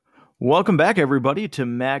Welcome back, everybody, to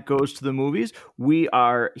Matt Goes to the Movies. We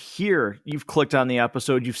are here. You've clicked on the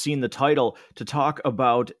episode, you've seen the title, to talk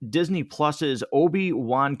about Disney Plus's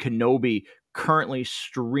Obi-Wan Kenobi, currently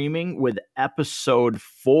streaming with episode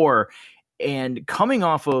 4. And coming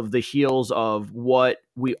off of the heels of what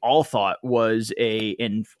we all thought was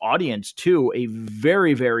an audience too, a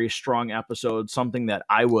very, very strong episode, something that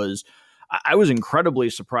I was incredibly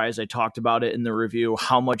surprised. I talked about it in the review,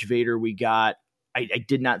 how much Vader we got. I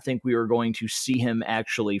did not think we were going to see him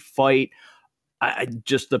actually fight.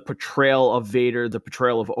 Just the portrayal of Vader, the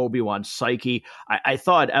portrayal of Obi-Wan's psyche. I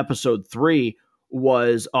thought episode 3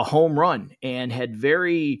 was a home run and had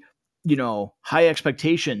very, high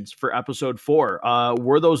expectations for episode 4.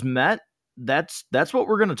 Were those met? That's what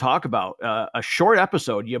we're going to talk about. A short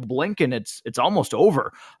episode. You blink and it's almost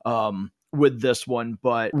over. With this one,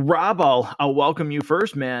 but Rob, I'll welcome you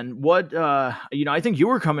first, man. What I think you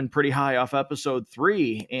were coming pretty high off episode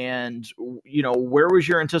 3, and where was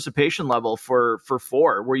your anticipation level for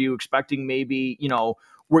 4? Were you expecting maybe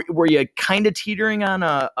were you kind of teetering on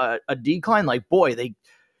a decline? Like, boy, they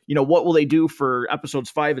what will they do for episodes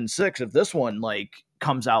 5 and 6 if this one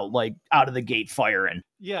comes out out of the gate firing?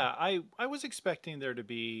 Yeah, I was expecting there to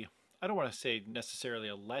be, I don't want to say necessarily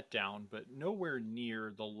a letdown, but nowhere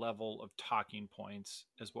near the level of talking points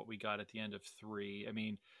as what we got at the end of 3. I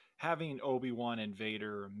mean, having Obi-Wan and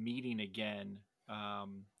Vader meeting again,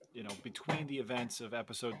 between the events of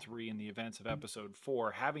episode 3 and the events of episode 4,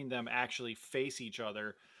 having them actually face each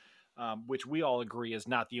other, which we all agree is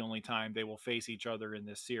not the only time they will face each other in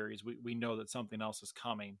this series. We know that something else is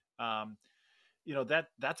coming.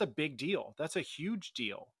 That's a big deal. That's a huge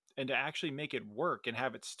deal. And to actually make it work and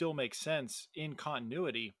have it still make sense in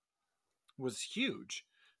continuity was huge.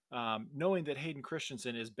 Knowing that Hayden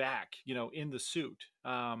Christensen is back, in the suit,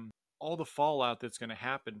 all the fallout that's going to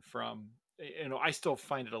happen from, I still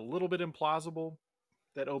find it a little bit implausible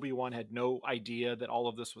that Obi-Wan had no idea that all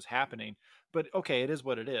of this was happening, but okay, it is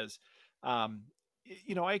what it is. I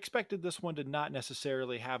expected this one to not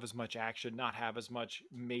necessarily have as much action, not have as much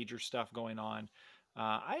major stuff going on.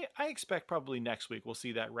 I expect probably next week we'll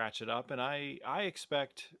see that ratchet up, and I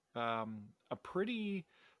expect a pretty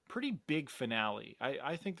big finale.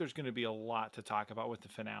 I think there's going to be a lot to talk about with the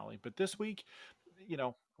finale, but this week,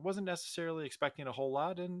 I wasn't necessarily expecting a whole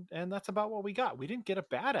lot, and that's about what we got. We didn't get a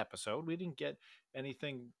bad episode. We didn't get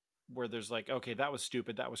anything where there's like, okay, that was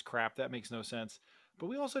stupid, that was crap, that makes no sense. But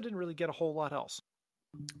we also didn't really get a whole lot else.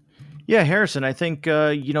 Yeah, Harrison, I think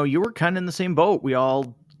you were kind of in the same boat. We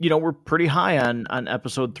all we're pretty high on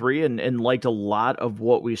episode 3 and liked a lot of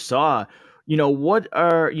what we saw. What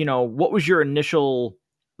was your initial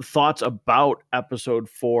thoughts about episode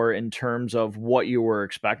 4 in terms of what you were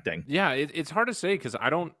expecting? Yeah, it's hard to say because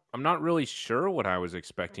I'm not really sure what I was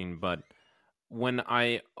expecting, but when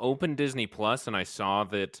I opened Disney Plus and I saw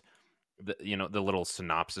that the little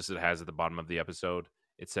synopsis it has at the bottom of the episode,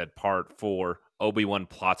 it said part 4, Obi-Wan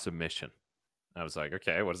plots a mission. I was like,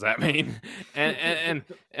 okay, what does that mean? And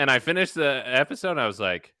I finished the episode. And I was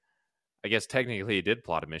like, I guess technically he did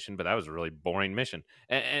plot a mission, but that was a really boring mission.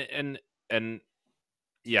 And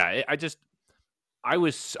yeah, I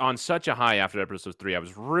was on such a high after episode 3. I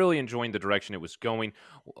was really enjoying the direction it was going.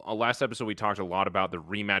 Last episode, we talked a lot about the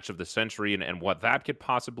rematch of the century and what that could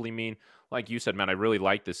possibly mean. Like you said, man, I really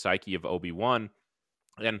like the psyche of Obi-Wan.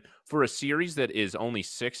 And for a series that is only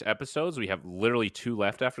 6 episodes, we have literally 2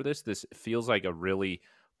 left after this. This feels like a really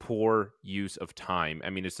poor use of time. I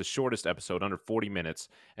mean, it's the shortest episode, under 40 minutes.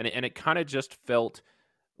 And it kind of just felt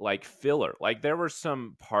like filler. Like there were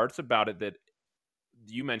some parts about it that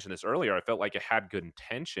you mentioned this earlier. I felt like it had good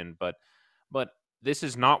intention, but this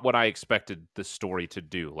is not what I expected the story to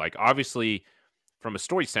do. Like obviously from a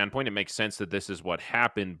story standpoint, it makes sense that this is what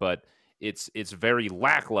happened, but it's very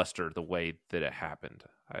lackluster the way that it happened,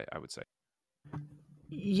 I would say.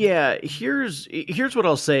 Yeah, here's what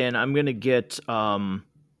I'll say, and I'm gonna get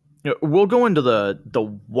we'll go into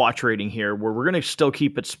the watch rating here, where we're gonna still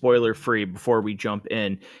keep it spoiler free before we jump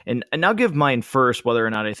in, and I'll give mine first, whether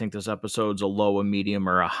or not I think this episode's a low, a medium,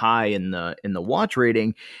 or a high in the watch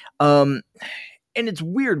rating. And it's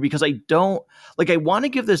weird because I want to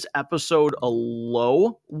give this episode a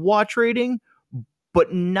low watch rating,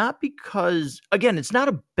 but not because, again, it's not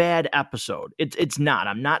a bad episode. It's not.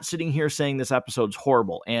 I'm not sitting here saying this episode's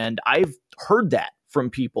horrible. And I've heard that from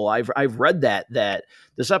people. I've read that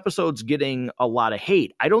this episode's getting a lot of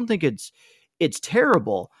hate. I don't think it's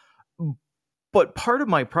terrible. But part of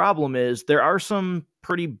my problem is there are some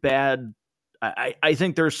pretty bad, I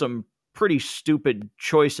think there's some pretty stupid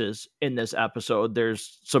choices in this episode.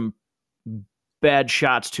 There's some bad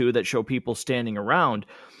shots too that show people standing around.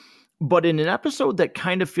 But in an episode that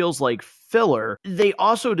kind of feels like filler, they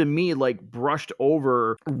also, to me, like brushed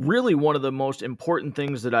over really one of the most important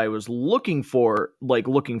things that I was looking forward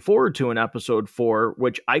to in episode 4,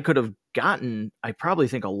 which I could have gotten, I probably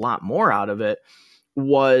think, a lot more out of it,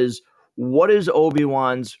 was what is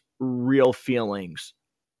Obi-Wan's real feelings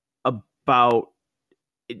about,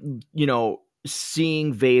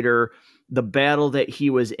 seeing Vader, the battle that he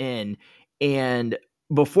was in. And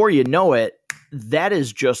before you know it, that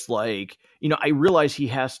is just like, I realize he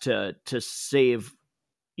has to save,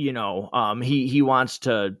 he wants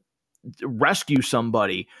to rescue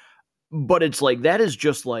somebody, but it's like, that is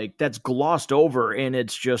just like, that's glossed over. And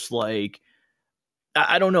it's just like,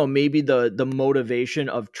 I don't know, maybe the motivation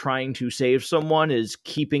of trying to save someone is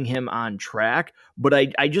keeping him on track. But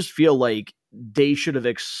I just feel like they should have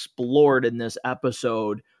explored in this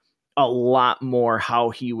episode a lot more how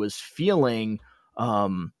he was feeling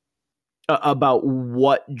about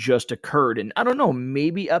what just occurred. And I don't know,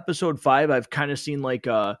 maybe episode 5, I've kind of seen like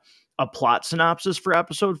a plot synopsis for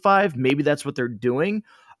episode 5. Maybe that's what they're doing.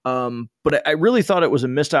 But I really thought it was a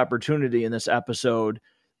missed opportunity in this episode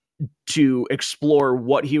to explore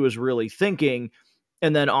what he was really thinking.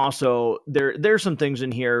 And then also there's some things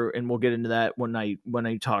in here, and we'll get into that when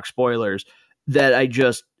I talk spoilers, that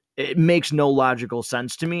it makes no logical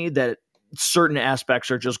sense to me, that certain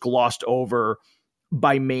aspects are just glossed over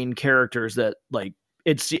by main characters, that like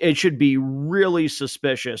it should be really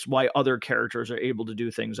suspicious why other characters are able to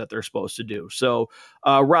do things that they're supposed to do. So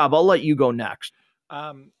Rob, I'll let you go next.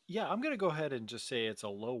 Yeah, I'm going to go ahead and just say it's a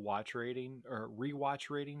low watch rating or rewatch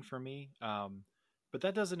rating for me. But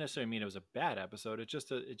that doesn't necessarily mean it was a bad episode. It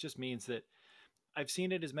just means that I've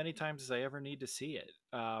seen it as many times as I ever need to see it.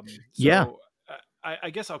 Yeah. I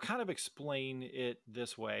guess I'll kind of explain it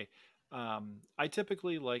this way. I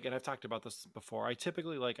typically like, and I've talked about this before, I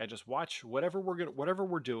just watch whatever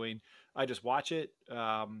we're doing. I just watch it,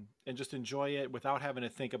 and just enjoy it without having to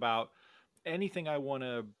think about anything I want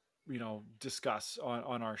to, discuss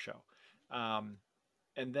on our show.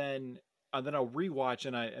 And then I'll rewatch,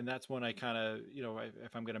 and that's when I kind of,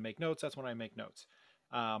 if I'm going to make notes, that's when I make notes.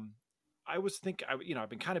 I've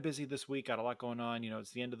been kind of busy this week, got a lot going on.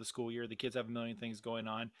 It's the end of the school year. The kids have a million things going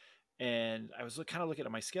on. And I was kind of looking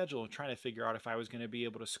at my schedule and trying to figure out if I was going to be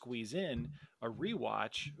able to squeeze in a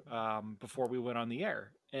rewatch before we went on the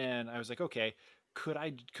air. And I was like, okay, could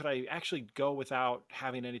I actually go without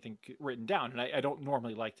having anything written down? And I don't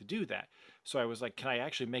normally like to do that. So I was like, can I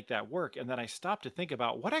actually make that work? And then I stopped to think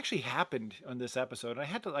about what actually happened on this episode. And I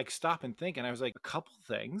had to like stop and think. And I was like, a couple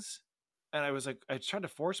things. And I was like, I tried to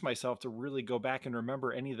force myself to really go back and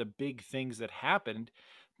remember any of the big things that happened.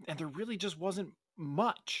 And there really just wasn't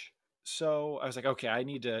much. So I was like, okay, I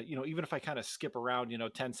need to, even if I kind of skip around,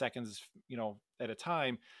 10 seconds, at a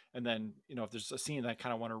time. And then, if there's a scene that I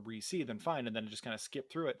kind of want to re-see, then fine. And then just kind of skip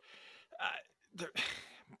through it.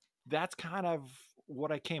 That's kind of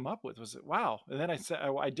what I came up with, was wow. And then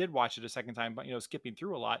I did watch it a second time, but, skipping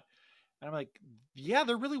through a lot. And I'm like, yeah,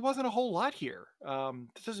 there really wasn't a whole lot here.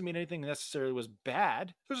 This doesn't mean anything necessarily was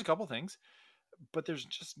bad. There's a couple things, but there's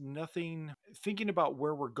just nothing. Thinking about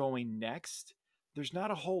where we're going next, there's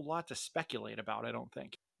not a whole lot to speculate about, I don't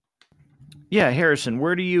think. Yeah, Harrison,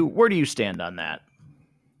 where do you stand on that?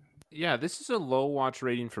 Yeah, this is a low watch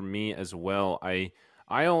rating for me as well. I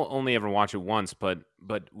only ever watch it once, but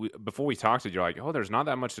before we talked, you're like, oh, there's not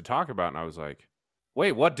that much to talk about, and I was like,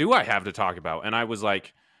 wait, what do I have to talk about? And I was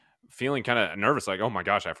like, feeling kind of nervous, like, oh my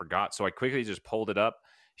gosh, I forgot. So I quickly just pulled it up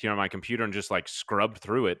here on my computer and just like scrubbed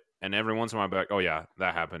through it. And every once in a while I'd be like, oh yeah,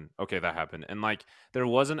 that happened. Okay, that happened. And like, there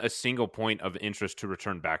wasn't a single point of interest to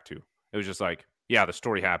return back to. It was just like, yeah, the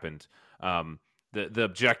story happened. The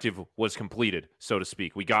objective was completed, so to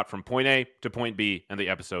speak. We got from point A to point B, and the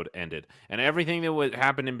episode ended. And everything that would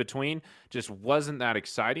happen in between just wasn't that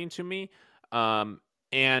exciting to me.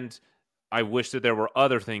 And I wish that there were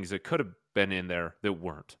other things that could have been in there that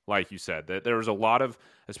weren't. Like you said, that there was a lot of,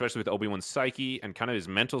 especially with Obi-Wan's psyche and kind of his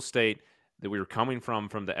mental state that we were coming from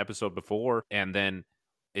the episode before, and then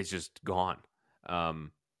it's just gone.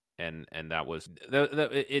 And that was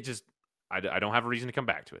it. Just I don't have a reason to come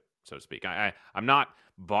back to it, so to speak. I'm not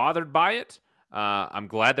bothered by it. I'm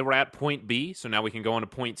glad that we're at point B, so now we can go on to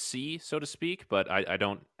point C, so to speak, but I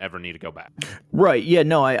don't ever need to go back. Right. Yeah,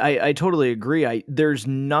 no, I totally agree. There's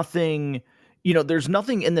nothing, there's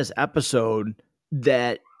nothing in this episode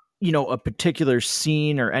that, a particular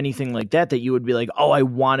scene or anything like that you would be like, oh, I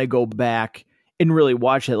want to go back and really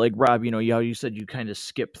watch it. Like Rob, you said you kind of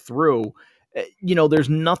skip through. There's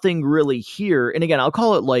nothing really here. And again, I'll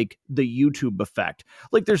call it like the YouTube effect.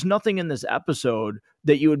 Like there's nothing in this episode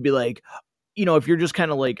that you would be like, if you're just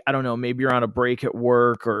kind of like, I don't know, maybe you're on a break at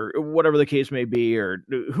work or whatever the case may be, or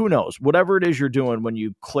who knows, whatever it is you're doing when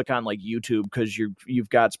you click on like YouTube because you've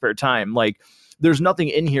got spare time, like there's nothing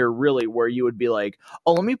in here really where you would be like,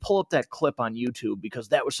 oh, let me pull up that clip on YouTube because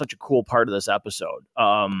that was such a cool part of this episode.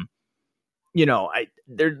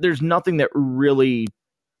 There's nothing that really,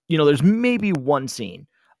 there's maybe one scene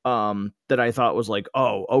that I thought was like,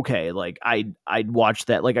 oh, okay, like I'd watch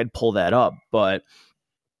that, like I'd pull that up, but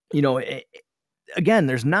again,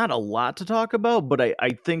 there's not a lot to talk about, but I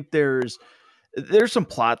think there's some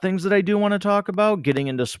plot things that I do want to talk about, getting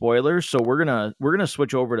into spoilers. So we're gonna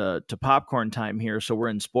switch over to popcorn time here. So we're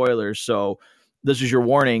in spoilers. So this is your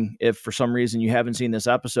warning. If for some reason you haven't seen this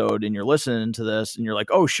episode and you're listening to this and you're like,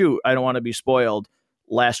 oh shoot, I don't want to be spoiled.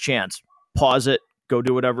 Last chance. Pause it. Go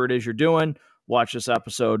do whatever it is you're doing. Watch this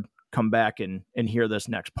episode. Come back and hear this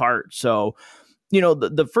next part. So,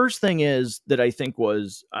 the first thing is that I think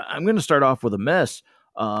was, I'm going to start off with a miss.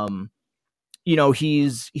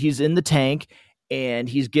 He's in the tank and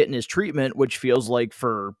he's getting his treatment, which feels like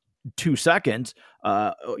for 2 seconds,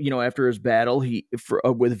 after his battle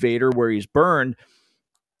with Vader where he's burned,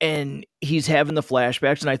 and he's having the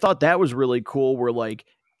flashbacks. And I thought that was really cool where like,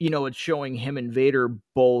 it's showing him and Vader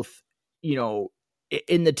both,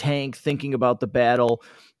 in the tank thinking about the battle,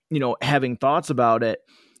 having thoughts about it.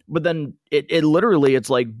 But then it literally, it's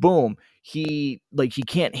like, boom, he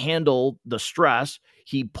can't handle the stress.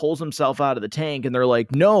 He pulls himself out of the tank and they're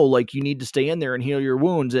like, no, like you need to stay in there and heal your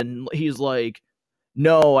wounds. And he's like,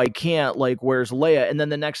 no, I can't. Like, where's Leia? And then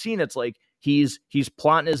the next scene, it's like, he's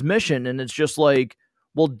plotting his mission. And it's just like,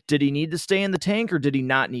 well, did he need to stay in the tank or did he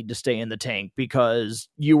not need to stay in the tank? Because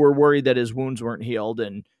you were worried that his wounds weren't healed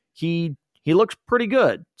and he looks pretty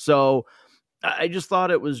good. So I just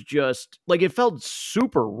thought it was just like, it felt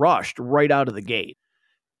super rushed right out of the gate.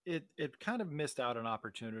 It kind of missed out an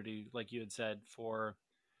opportunity, like you had said, for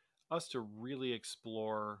us to really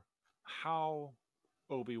explore how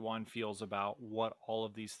Obi-Wan feels about what all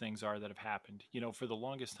of these things are that have happened. For the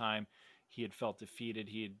longest time, he had felt defeated.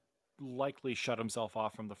 He had likely shut himself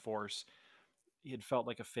off from the Force. He had felt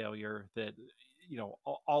like a failure, that,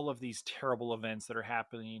 all of these terrible events that are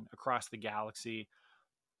happening across the galaxy,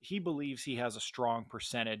 he believes he has a strong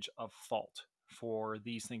percentage of fault for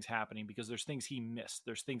these things happening because there's things he missed,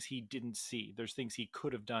 there's things he didn't see, there's things he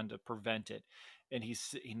could have done to prevent it, and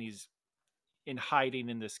he's in hiding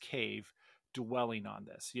in this cave dwelling on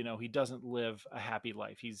this. He doesn't live a happy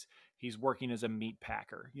life. He's working as a meat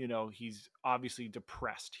packer. He's obviously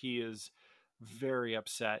depressed. He is very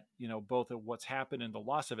upset, both at what's happened and the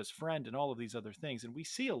loss of his friend and all of these other things, and we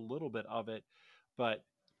see a little bit of it, but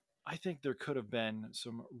I think there could have been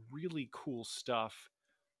some really cool stuff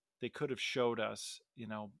they could have showed us,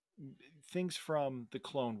 things from the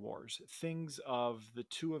Clone Wars, things of the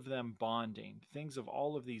two of them bonding, things of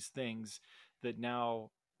all of these things that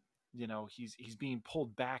now, he's being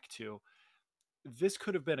pulled back to. This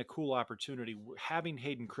could have been a cool opportunity, having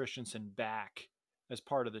Hayden Christensen back as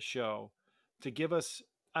part of the show, to give us,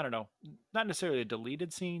 I don't know, not necessarily a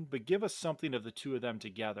deleted scene, but give us something of the two of them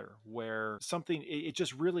together where it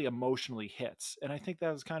just really emotionally hits. And I think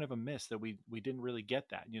that was kind of a miss that we didn't really get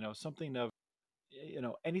that, something of,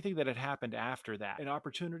 anything that had happened after that, an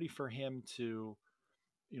opportunity for him to,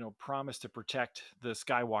 promise to protect the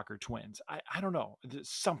Skywalker twins. I don't know.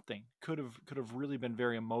 Something could have really been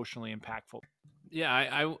very emotionally impactful.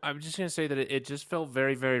 Yeah, I'm just going to say that it just felt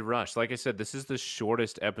very, very rushed. Like I said, this is the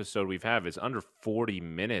shortest episode we've had. It's under 40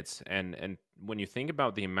 minutes. And when you think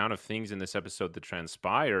about the amount of things in this episode that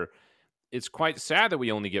transpire, it's quite sad that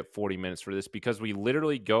we only get 40 minutes for this, because we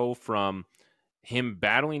literally go from him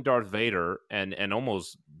battling Darth Vader and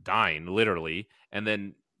almost dying, literally, and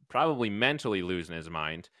then probably mentally losing his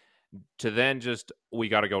mind, to then just, we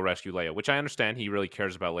got to go rescue Leia, which I understand he really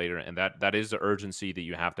cares about later, and that is the urgency that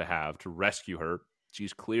you have to rescue her.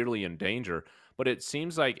 She's clearly in danger, but it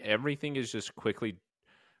seems like everything is just quickly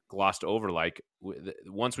glossed over. Like,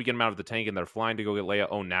 once we get him out of the tank and they're flying to go get Leia,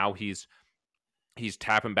 oh, now he's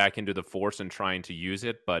tapping back into the Force and trying to use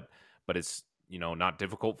it, but it's, not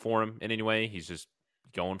difficult for him in any way. He's just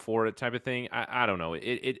going for it, type of thing. I don't know.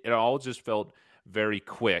 It all just felt very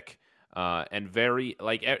quick. And very,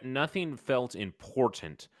 like, nothing felt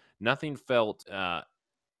important. Nothing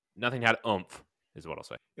had oomph, is what I'll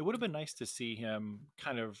say. It would have been nice to see him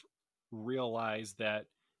kind of realize that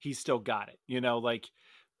he's still got it. Like,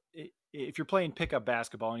 if you're playing pickup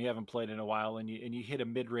basketball and you haven't played in a while, and you hit a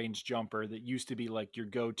mid-range jumper that used to be like your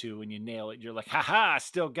go-to, and you nail it, you're like, haha,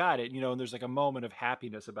 still got it. And there's like a moment of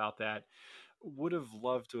happiness about that. Would have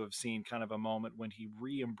loved to have seen kind of a moment when he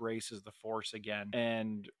re-embraces the Force again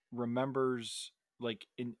and remembers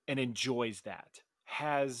and enjoys that,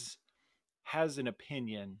 has an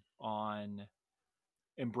opinion on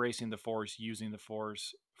embracing the Force, using the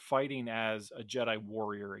Force, fighting as a Jedi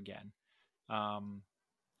warrior again.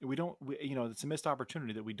 It's a missed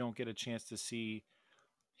opportunity that we don't get a chance to see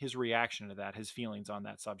his reaction to that, his feelings on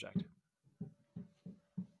that subject.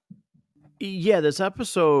 Yeah, this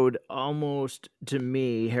episode almost, to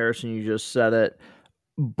me, Harrison, you just said it,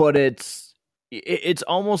 but it's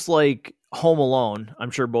almost like Home Alone. I'm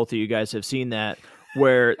sure both of you guys have seen that,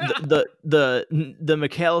 where the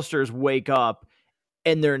McAllisters wake up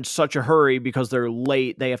and they're in such a hurry because they're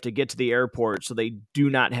late. They have to get to the airport, so they do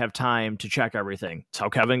not have time to check everything. It's how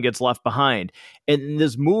Kevin gets left behind. And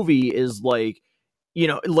this movie is like,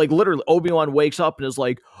 like literally Obi-Wan wakes up and is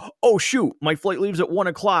like, oh shoot, my flight leaves at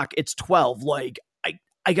 1:00. It's 12. Like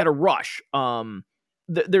I gotta rush.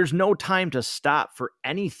 There's no time to stop for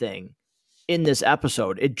anything in this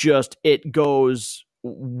episode. It goes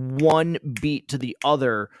one beat to the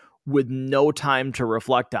other with no time to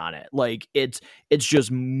reflect on it. Like it's just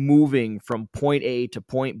moving from point A to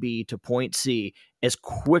point B to point C as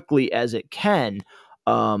quickly as it can.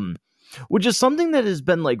 Which is something that has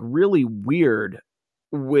been like really weird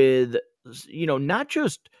with, not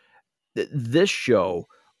just this show,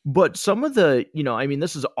 but some of the,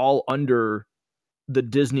 this is all under the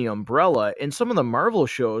Disney umbrella, and some of the Marvel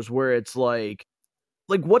shows where it's like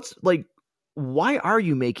what's like, why are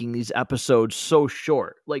you making these episodes so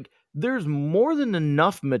short? Like there's more than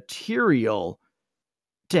enough material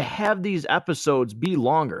to have these episodes be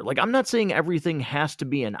longer. Like I'm not saying everything has to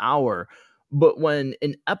be an hour, but when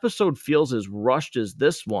an episode feels as rushed as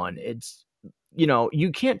this one, it's,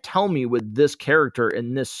 you can't tell me with this character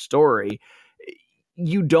in this story,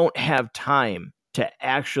 you don't have time to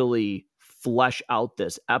actually flesh out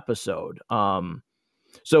this episode.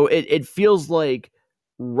 So it feels like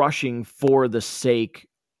rushing for the sake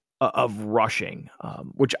of rushing,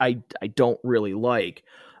 which I don't really like.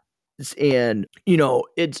 And,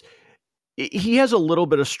 he has a little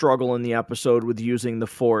bit of struggle in the episode with using the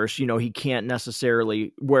Force. He can't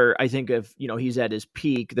necessarily, where I think if, he's at his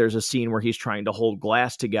peak, there's a scene where he's trying to hold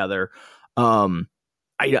glass together. I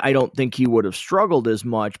don't think he would have struggled as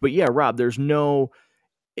much, but yeah, Rob, there's not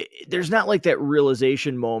like that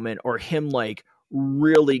realization moment or him like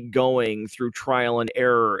really going through trial and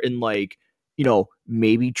error and like,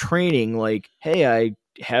 maybe training like, hey, I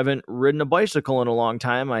haven't ridden a bicycle in a long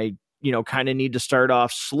time. I kind of need to start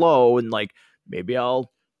off slow and like, maybe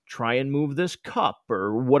I'll try and move this cup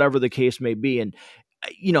or whatever the case may be. And,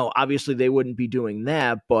 obviously they wouldn't be doing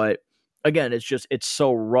that, but again, it's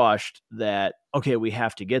so rushed that, okay, we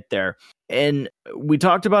have to get there. And we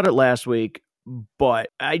talked about it last week, but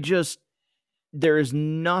there is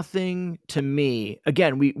nothing to me.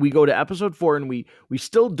 Again, we go to episode 4 and we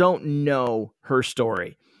still don't know her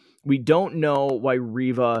story. We don't know why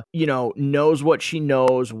Reva, knows what she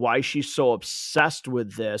knows, why she's so obsessed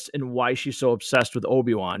with this, and why she's so obsessed with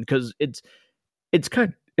Obi-Wan. Because it's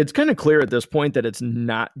kind of clear at this point that it's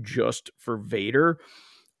not just for Vader.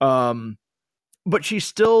 But she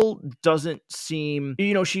still doesn't seem,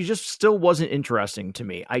 she just still wasn't interesting to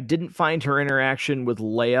me. I didn't find her interaction with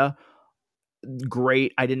Leia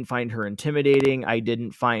great. I didn't find her intimidating. I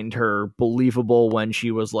didn't find her believable when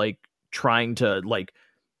she was like trying to like,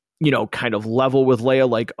 kind of level with Leia,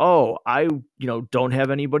 like, oh, I, don't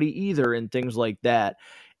have anybody either, and things like that.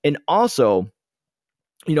 And also,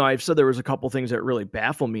 I've said there was a couple things that really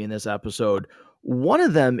baffle me in this episode. One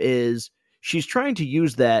of them is she's trying to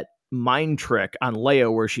use that mind trick on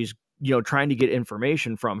Leia where she's, trying to get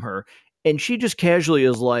information from her. And she just casually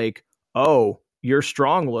is like, oh, you're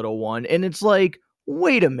strong, little one. And it's like,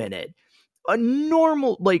 wait a minute. A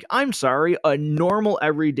normal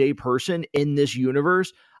everyday person in this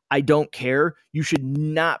universe, I don't care. You should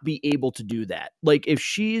not be able to do that. Like if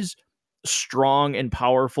she's strong and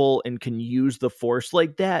powerful and can use the Force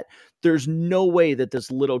like that, there's no way that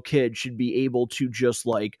this little kid should be able to just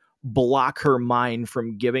like block her mind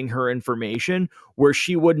from giving her information where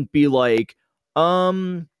she wouldn't be like,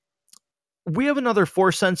 we have another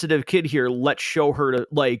Force sensitive kid here. Let's show her to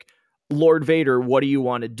like, Lord Vader, what do you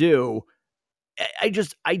want to do?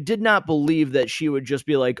 I did not believe that she would just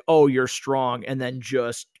be like, oh, you're strong, and then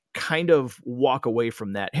just kind of walk away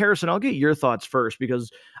from that. Harrison, I'll get your thoughts first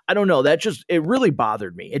because I don't know, it really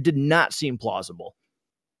bothered me. It did not seem plausible.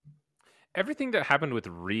 Everything that happened with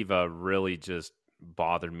Reva really just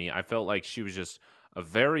bothered me. I felt like she was just a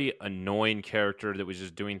very annoying character that was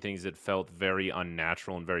just doing things that felt very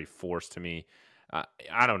unnatural and very forced to me.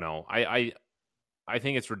 I don't know. I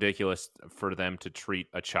think it's ridiculous for them to treat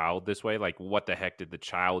a child this way. Like, what the heck did the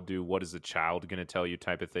child do? What is the child going to tell you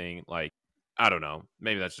type of thing? Like, I don't know.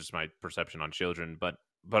 Maybe that's just my perception on children, but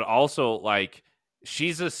also like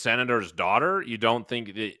she's a senator's daughter. You don't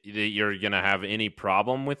think that you're gonna have any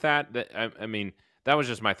problem with that? I mean, that was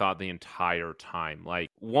just my thought the entire time.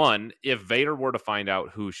 Like, one, if Vader were to find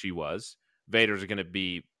out who she was, Vader's gonna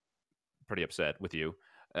be pretty upset with you.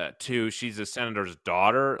 Two, she's a senator's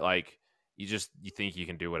daughter. Like, you think you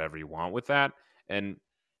can do whatever you want with that, and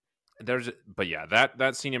but yeah,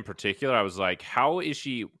 that scene in particular, I was like, how is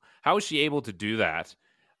she able to do that?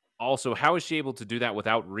 Also, how is she able to do that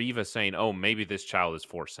without Riva saying, "Oh, maybe this child is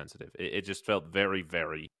force sensitive"? It just felt very,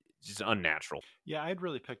 very just unnatural. Yeah, I'd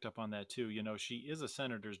really picked up on that too. She is a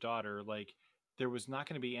senator's daughter. Like, there was not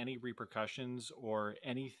going to be any repercussions or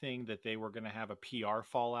anything that they were going to have a PR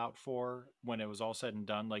fallout for when it was all said and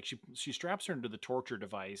done. Like, she straps her into the torture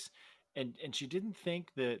device, and she didn't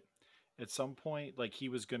think that at some point like he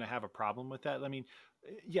was going to have a problem with that. I mean,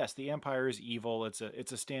 yes, the Empire is evil. It's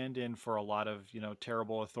a stand-in for a lot of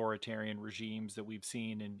terrible authoritarian regimes that we've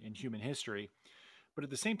seen in human history, but at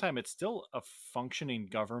the same time it's still a functioning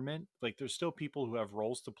government. Like, there's still people who have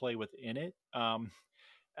roles to play within it.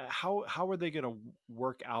 How are they going to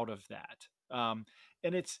work out of that? And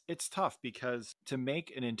it's tough because to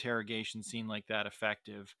make an interrogation scene like that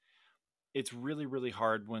effective, it's really, really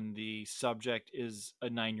hard when the subject is a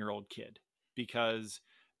 9-year-old kid, because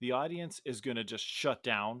the audience is going to just shut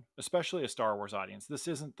down, especially a Star Wars audience. This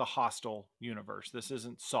isn't the Hostel universe. This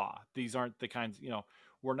isn't Saw. These aren't the kinds,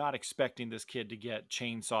 we're not expecting this kid to get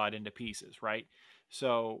chainsawed into pieces, right?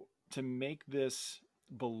 So to make this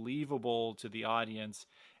believable to the audience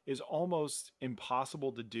is almost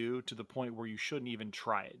impossible to do, to the point where you shouldn't even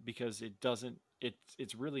try it, because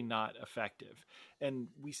it's really not effective. And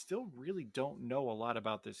we still really don't know a lot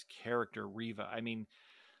about this character Riva. I mean,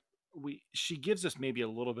 she gives us maybe a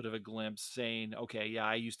little bit of a glimpse, saying, okay, yeah,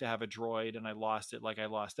 I used to have a droid and I lost it like I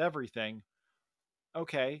lost everything.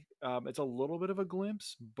 Okay, it's a little bit of a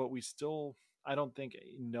glimpse, but we still, I don't think,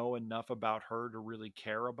 know enough about her to really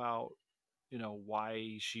care about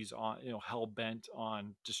why she's on hell bent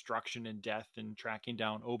on destruction and death and tracking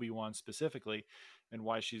down Obi-Wan specifically, and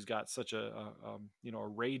why she's got such a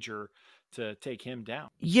rager to take him down.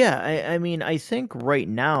 Yeah, I mean, I think right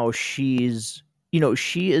now she is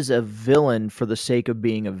a villain for the sake of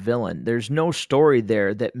being a villain. There's no story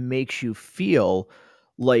there that makes you feel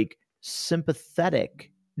like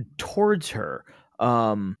sympathetic towards her.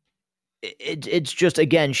 Um, it's just,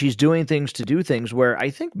 again, she's doing things to do things, where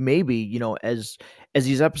I think maybe, as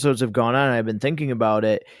these episodes have gone on, I've been thinking about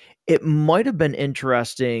it. It might have been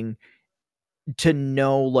interesting to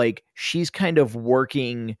know, like, she's kind of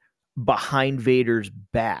working behind Vader's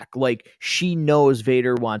back. Like, she knows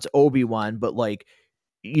Vader wants Obi-Wan, but, like,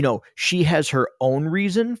 she has her own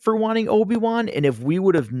reason for wanting Obi-Wan. And if we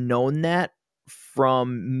would have known that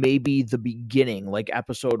from maybe the beginning, like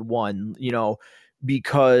episode 1,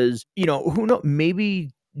 because, who know,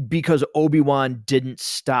 maybe because Obi-Wan didn't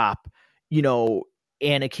stop, you know,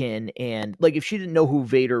 Anakin, and, like, if she didn't know who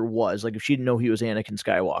Vader was, like if she didn't know he was Anakin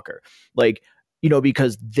Skywalker, like,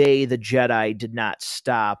 because the Jedi did not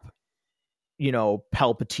stop,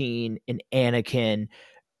 Palpatine and Anakin,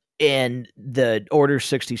 and the Order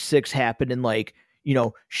 66 happened, and, like,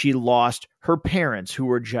 she lost her parents who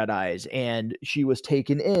were Jedis, and she was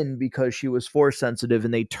taken in because she was force sensitive,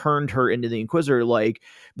 and they turned her into the Inquisitor, like,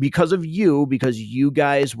 because of you, because you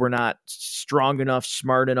guys were not strong enough,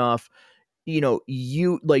 smart enough,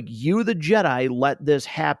 you the Jedi let this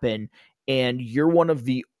happen, and you're one of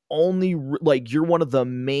the only, like, you're one of the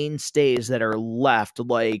mainstays that are left.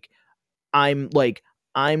 Like, I'm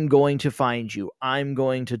going to find you. I'm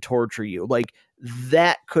going to torture you. Like,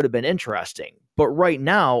 that could have been interesting. But right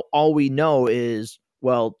now, all we know is,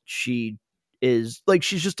 well, she's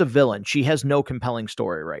just a villain. She has no compelling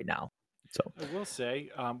story right now. So, I will say,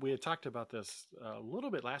 we had talked about this a little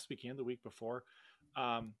bit last week and the week before.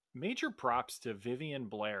 Major props to Vivian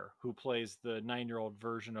Blair, who plays the 9-year-old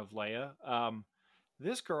version of Leia.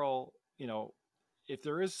 This girl, if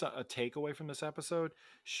there is a takeaway from this episode,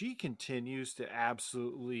 she continues to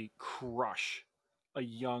absolutely crush a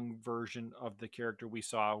young version of the character we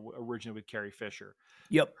saw originally with Carrie Fisher.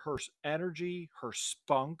 yep. Her energy, her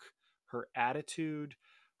spunk, her attitude,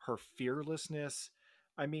 her fearlessness,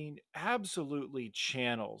 I mean, absolutely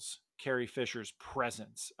channels Carrie Fisher's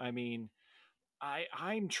presence. I mean,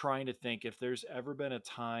 I'm trying to think if there's ever been a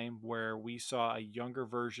time where we saw a younger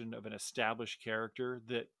version of an established character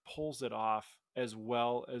that pulls it off as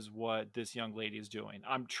well as what this young lady is doing.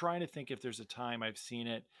 I'm trying to think if there's a time I've seen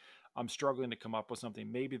it. I'm struggling to come up with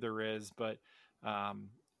something. Maybe there is, but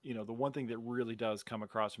the one thing that really does come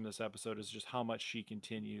across from this episode is just how much she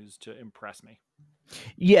continues to impress me.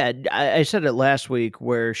 Yeah, I said it last week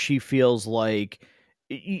where she feels like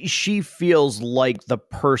the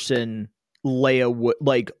person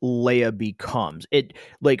Leia becomes. It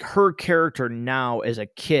like her character now as a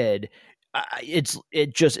kid.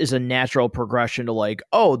 It just is a natural progression to like,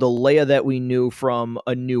 oh, the Leia that we knew from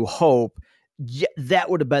A New Hope. Yeah, that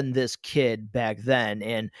would have been this kid back then,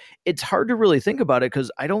 and it's hard to really think about it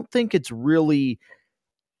because I don't think it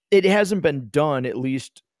hasn't been done, at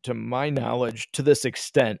least to my knowledge, to this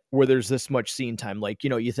extent where there's this much scene time. Like,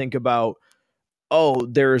 you think about, oh,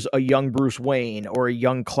 there's a young Bruce Wayne or a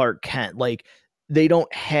young Clark Kent. Like, they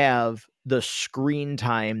don't have the screen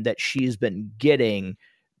time that she's been getting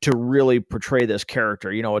to really portray this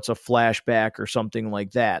character. It's a flashback or something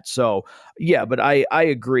like that. So yeah, but I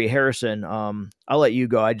agree. Harrison, I'll let you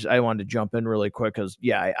go. I wanted to jump in really quick because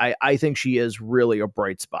yeah, I think she is really a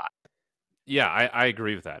bright spot. Yeah, I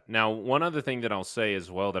agree with that. Now, one other thing that I'll say as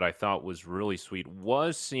well that I thought was really sweet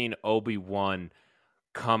was seeing Obi-Wan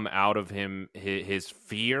come out of his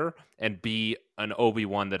fear and be an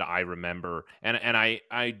Obi-Wan that I remember. And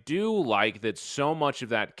I do like that so much of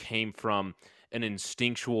that came from an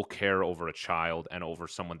instinctual care over a child and over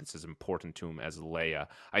someone that's as important to him as Leia.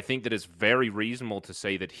 I think that it's very reasonable to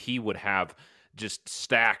say that he would have just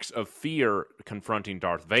stacks of fear confronting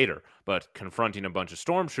Darth Vader, but confronting a bunch of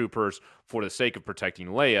stormtroopers for the sake of protecting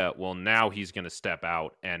Leia, well, now he's going to step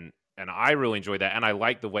out, and I really enjoyed that, and I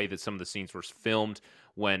like the way that some of the scenes were filmed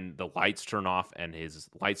when the lights turn off and his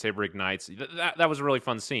lightsaber ignites. That was a really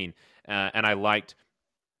fun scene, and I liked.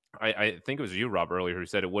 I think it was you, Rob, earlier who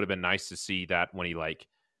said it would have been nice to see that when he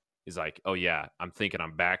is like, oh yeah, I'm thinking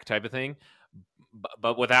I'm back type of thing.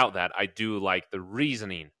 But without that, I do like the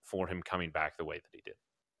reasoning for him coming back the way that he did.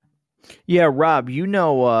 Yeah, Rob,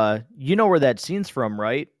 where that scene's from,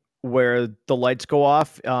 right? Where the lights go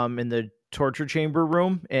off in the torture chamber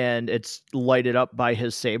room and it's lighted up by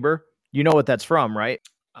his saber. You know what that's from, right?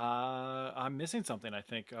 I'm missing something, I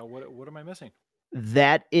think. What am I missing?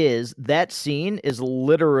 That scene is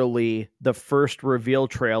literally the first reveal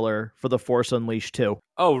trailer for The Force Unleashed 2.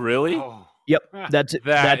 Oh, really? Oh. Yep. That's it.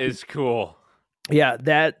 That is cool. Yeah,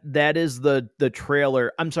 that is the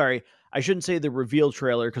trailer. I'm sorry, I shouldn't say the reveal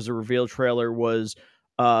trailer because the reveal trailer was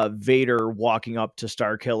Vader walking up to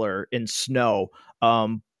Starkiller in snow.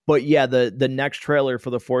 But yeah, the next trailer for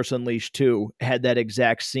The Force Unleashed 2 had that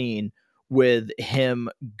exact scene with him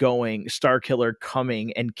going, Starkiller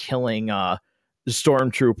coming and killing the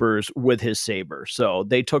stormtroopers with his saber. So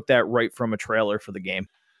they took that right from a trailer for the game.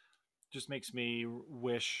 Just makes me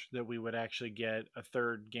wish that we would actually get a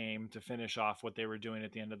third game to finish off what they were doing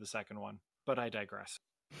at the end of the second one. But I digress.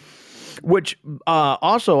 Which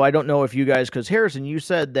also, I don't know if you guys, because Harrison, you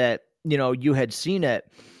said that, you had seen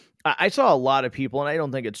it. I saw a lot of people, and I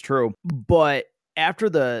don't think it's true, but after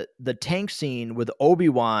the tank scene with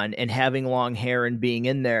Obi-Wan and having long hair and being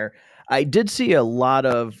in there, I did see a lot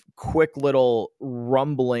of quick little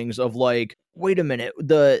rumblings of like, wait a minute,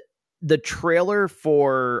 the trailer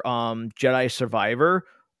for Jedi Survivor,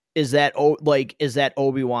 is that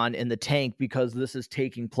Obi-Wan in the tank because this is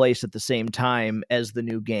taking place at the same time as the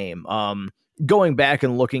new game. Going back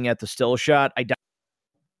and looking at the still shot, I don't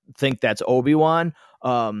think that's Obi-Wan.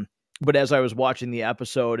 But as I was watching the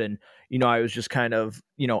episode and, I was just kind of,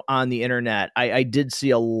 on the internet, I did see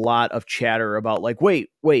a lot of chatter about like, wait,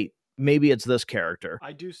 maybe it's this character.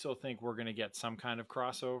 I do still think we're going to get some kind of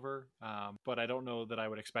crossover, but I don't know that I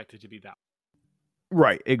would expect it to be that.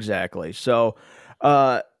 Right, exactly. So,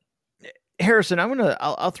 Harrison,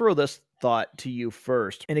 I'll throw this thought to you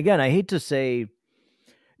first. And again, I hate to say,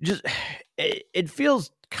 just it feels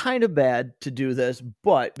kind of bad to do this,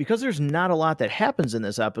 but because there's not a lot that happens in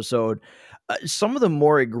this episode, some of the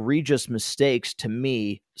more egregious mistakes to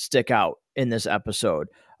me stick out in this episode.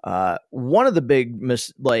 One of the big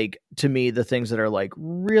to me, the things that are like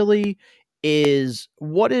really is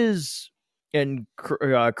what is, and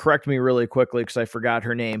correct me really quickly because I forgot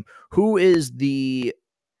her name. Who is the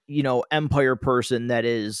Empire person that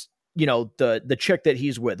is the chick that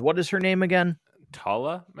he's with? What is her name again?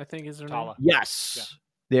 Tala, I think is her name. Yes. Yeah.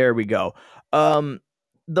 There we go.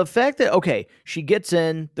 The fact that, okay, she gets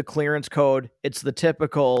in the clearance code, it's the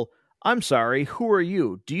typical, I'm sorry, who are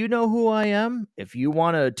you? Do you know who I am? If you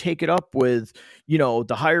want to take it up with, the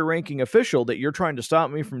higher ranking official that you're trying to stop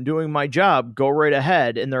me from doing my job, go right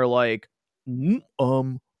ahead. And they're like,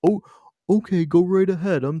 oh, okay, go right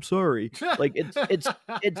ahead. I'm sorry. Like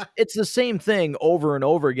it's the same thing over and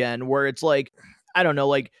over again where it's like, I don't know,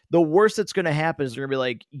 like the worst that's going to happen is they're going to be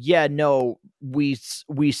like, yeah, no, we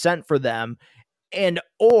sent for them.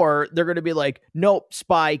 Or they're going to be like, nope,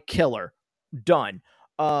 spy, killer, done.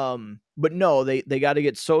 But no, they got to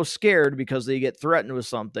get so scared because they get threatened with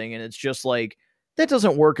something, and it's just like that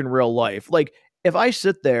doesn't work in real life. Like if I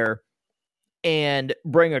sit there and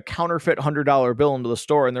bring a counterfeit $100 bill into the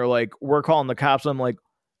store and they're like, we're calling the cops, I'm like,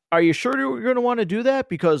 are you sure you're going to want to do that?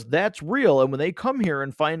 Because that's real. And when they come here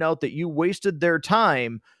and find out that you wasted their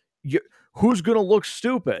time, who's going to look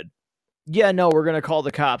stupid? Yeah, no, we're going to call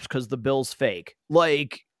the cops because the bill's fake.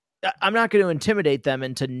 Like, I'm not going to intimidate them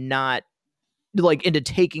into not, like, into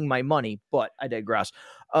taking my money, but I digress.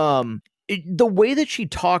 The way that she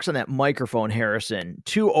talks on that microphone, Harrison,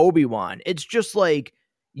 to Obi-Wan, it's just like,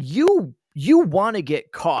 you want to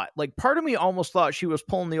get caught. Like, part of me almost thought she was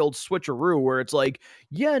pulling the old switcheroo where it's like,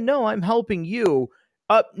 yeah, no, I'm helping you.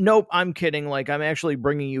 Nope, I'm kidding. Like, I'm actually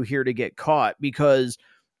bringing you here to get caught, because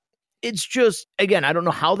it's just, again, I don't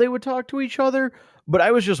know how they would talk to each other, but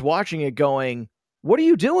I was just watching it going, what are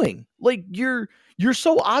you doing? Like, you're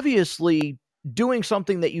so obviously doing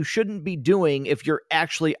something that you shouldn't be doing if you're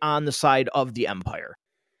actually on the side of the Empire.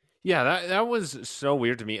 Yeah, that was so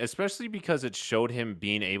weird to me, especially because it showed him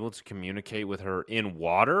being able to communicate with her in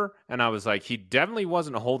water. And I was like, he definitely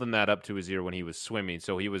wasn't holding that up to his ear when he was swimming.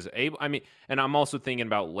 So he was able, I mean, and I'm also thinking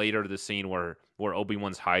about later the scene where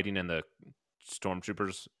Obi-Wan's hiding and the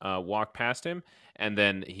stormtroopers walk past him. And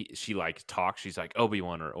then she like talks. She's like,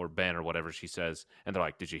 Obi-Wan or Ben or whatever she says. And they're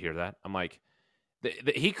like, did you hear that? I'm like,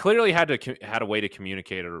 he clearly had a way to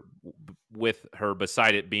communicate with her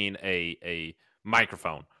beside it being a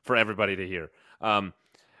microphone for everybody to hear.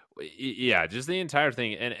 Yeah, just the entire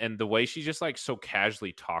thing, and the way she just like so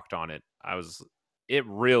casually talked on it, it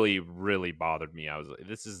really, really bothered me. I was like,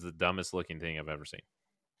 this is the dumbest looking thing I've ever seen.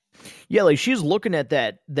 Yeah, like she's looking at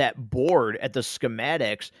that board at the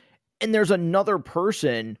schematics, and there's another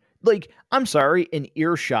person, like, I'm sorry, an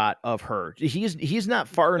earshot of her. He's not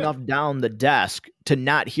far enough down the desk to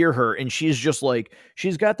not hear her, and she's just like,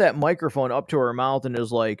 she's got that microphone up to her mouth and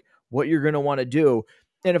is like, what you're going to want to do.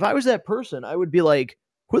 And if I was that person, I would be like,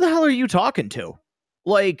 who the hell are you talking to?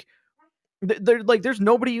 Like, there's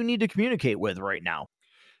nobody you need to communicate with right now.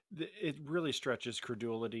 It really stretches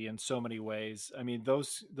credulity in so many ways. I mean,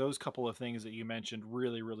 those couple of things that you mentioned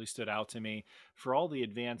really stood out to me. For all the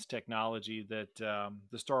advanced technology that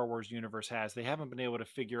the Star Wars universe has, they haven't been able to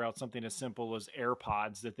figure out something as simple as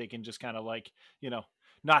AirPods that they can just kind of like,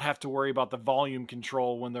 not have to worry about the volume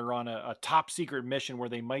control when they're on a top secret mission where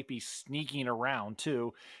they might be sneaking around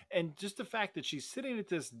too. And just the fact that she's sitting at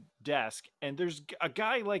this desk and there's a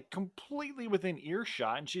guy like completely within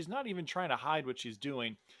earshot and she's not even trying to hide what she's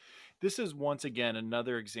doing. This is once again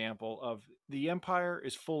another example of the Empire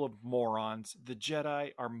is full of morons. The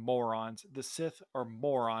Jedi are morons. The Sith are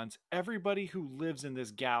morons. Everybody who lives in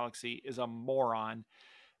this galaxy is a moron.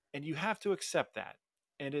 And you have to accept that.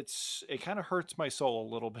 And it kind of hurts my soul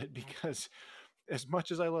a little bit because as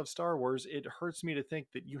much as I love Star Wars, it hurts me to think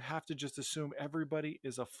that you have to just assume everybody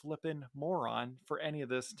is a flippin' moron for any of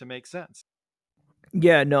this to make sense.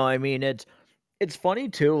 Yeah, no, I mean, it's funny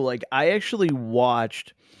too. Like, I actually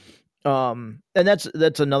watched, and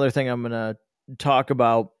that's another thing I'm gonna talk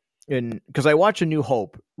about, because I watched A New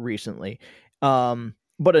Hope recently.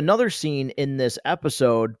 But another scene in this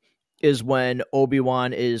episode is when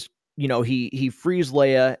Obi-Wan is, he frees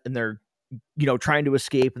Leia and they're, trying to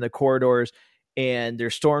escape in the corridors, and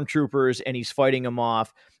there's stormtroopers and he's fighting them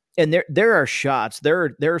off. And there are shots,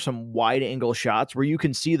 there are some wide angle shots where you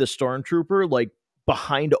can see the stormtrooper like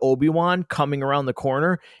behind Obi-Wan coming around the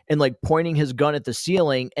corner and like pointing his gun at the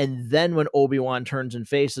ceiling. And then when Obi-Wan turns and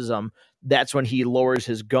faces him, that's when he lowers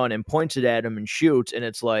his gun and points it at him and shoots. And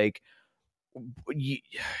it's like,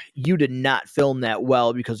 you did not film that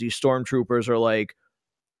well, because these stormtroopers are like,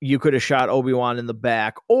 you could have shot Obi-Wan in the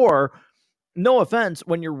back. Or, no offense,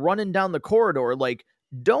 when you're running down the corridor, like,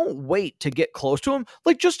 don't wait to get close to him.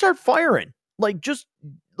 Like, just start firing. Like, just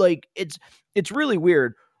like, it's really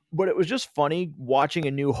weird. But it was just funny watching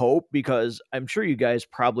A New Hope, because I'm sure you guys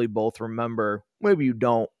probably both remember, maybe you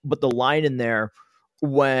don't, but the line in there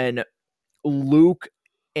when Luke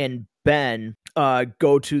and Ben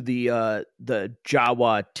go to the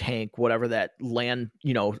Jawa tank, whatever that land,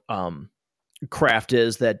 craft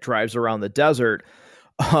is that drives around the desert.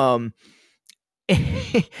 And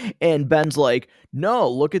Ben's like, no,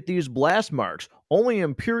 look at these blast marks. Only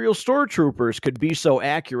Imperial stormtroopers could be so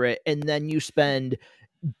accurate. And then you spend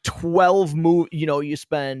 12 you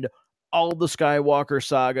spend all the Skywalker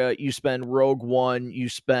saga, you spend Rogue One, you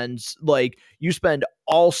spend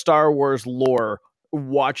all Star Wars lore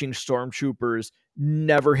watching stormtroopers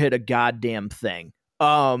never hit a goddamn thing.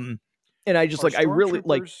 And I just like, I really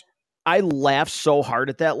like, I laughed so hard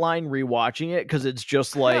at that line rewatching it, because it's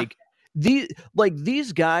just like,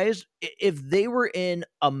 these guys, if they were in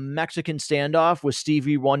a Mexican standoff with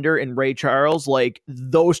Stevie Wonder and Ray Charles, like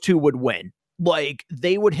those two would win. Like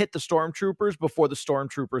they would hit the stormtroopers before the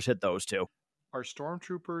stormtroopers hit those two. Are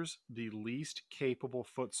stormtroopers the least capable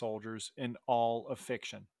foot soldiers in all of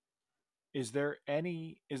fiction? Is there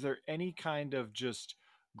any kind of just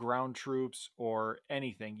ground troops or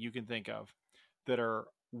anything you can think of that are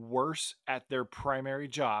worse at their primary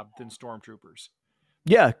job than stormtroopers?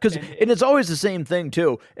 Yeah, because and it's always the same thing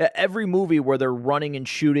too. Every movie where they're running and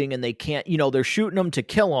shooting and they can't, they're shooting them to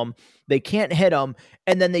kill them, they can't hit them,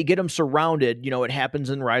 and then they get them surrounded. It happens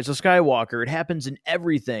in Rise of Skywalker. It happens in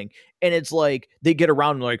everything, and it's like they get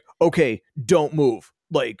around and like, okay, don't move,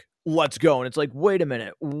 like let's go. And it's like, wait a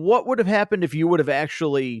minute, what would have happened if you would have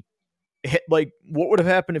actually hit? Like, what would have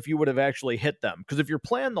happened if you would have actually hit them? Because if your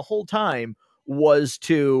plan the whole time was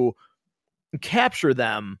to capture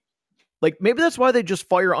them. Like, maybe that's why they just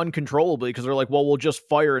fire uncontrollably, because they're like, well, we'll just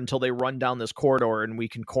fire until they run down this corridor and we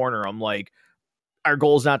can corner them. Like, our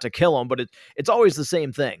goal is not to kill them, but it's always the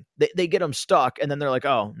same thing. They get them stuck, and then they're like,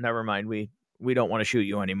 oh, never mind. We don't want to shoot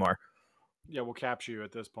you anymore. Yeah, we'll capture you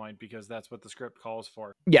at this point because that's what the script calls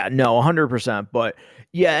for. Yeah, no, 100%. But,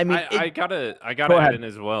 yeah, I mean... I gotta add in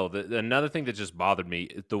as well. Another thing that just bothered me,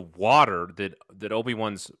 the water that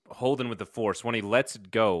Obi-Wan's holding with the Force, when he lets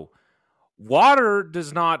it go, water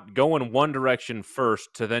does not go in one direction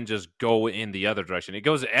first to then just go in the other direction. It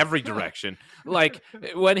goes every direction. Like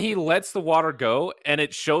when he lets the water go and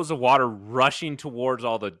it shows the water rushing towards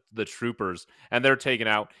all the troopers and they're taken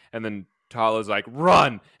out, and then Tala's like,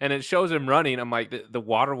 run, and it shows him running. I'm like, the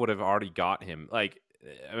water would have already got him. Like,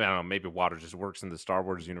 I don't know, maybe water just works in the Star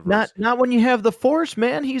Wars universe. Not when you have the Force,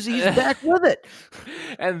 man. He's back with it.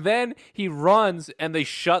 And then he runs and they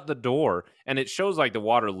shut the door and it shows like the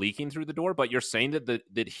water leaking through the door, but you're saying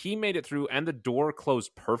that he made it through and the door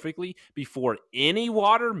closed perfectly before any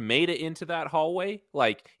water made it into that hallway?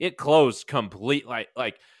 Like it closed complete,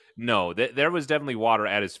 like no, there was definitely water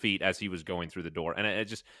at his feet as he was going through the door. And it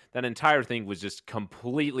just, that entire thing was just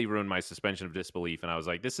completely ruined my suspension of disbelief. And I was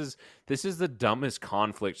like, this is the dumbest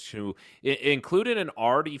conflict to include in an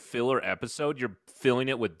already filler episode. You're filling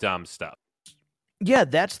it with dumb stuff. Yeah,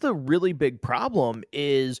 that's the really big problem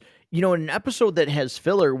is, in an episode that has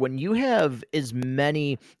filler, when you have as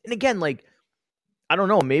many, and again, like, I don't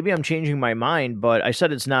know, maybe I'm changing my mind, but I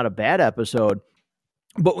said it's not a bad episode.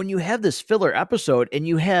 But when you have this filler episode and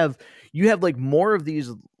you have like more of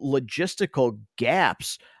these logistical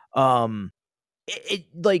gaps, it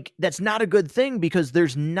like that's not a good thing because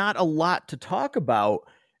there's not a lot to talk about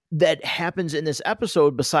that happens in this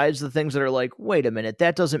episode besides the things that are like, wait a minute,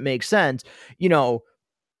 that doesn't make sense.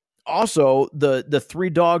 Also the three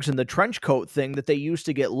dogs in the trench coat thing that they used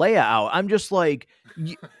to get Leia out. I'm just like,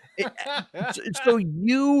 so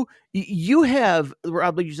you have,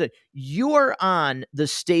 Rob, like you said, you are on the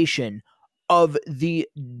station of the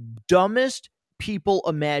dumbest people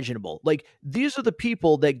imaginable. Like these are the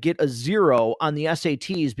people that get a 0 on the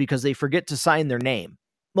SATs because they forget to sign their name.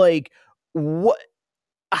 Like what?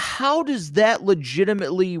 How does that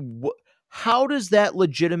legitimately work?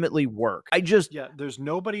 There's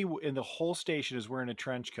nobody in the whole station is wearing a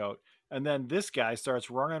trench coat. And then this guy starts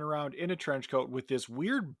running around in a trench coat with this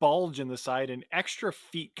weird bulge in the side and extra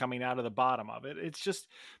feet coming out of the bottom of it. It's just,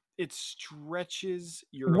 it stretches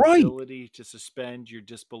your ability to suspend your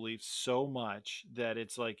disbelief so much that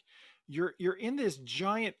it's like you're in this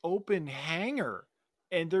giant open hangar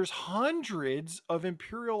and there's hundreds of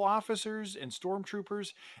Imperial officers and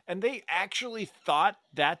stormtroopers, and I thought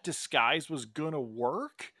that disguise was gonna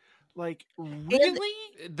work. Like, really?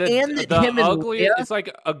 The ugly, it's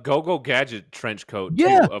like a Go-Go Gadget trench coat,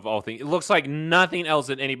 too, of all things. It looks like nothing else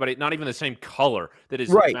that anybody, not even the same color, that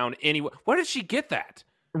is found anywhere. Where did she get that?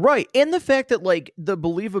 Right. And the fact that, like, the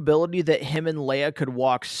believability that him and Leia could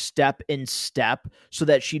walk step in step so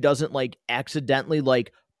that she doesn't, like, accidentally,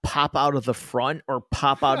 like, pop out of the front or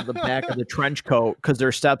pop out of the back of the trench coat because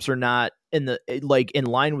their steps are not in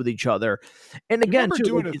line with each other. And again, you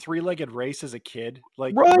remember doing a 3-legged race as a kid?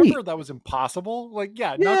 Like, remember that was impossible? Like,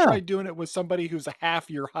 now try doing it with somebody who's half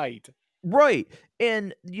your height. Right.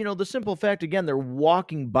 And, the simple fact, again, they're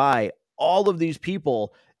walking by all of these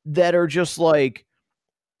people that are just like,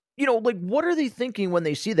 like, what are they thinking when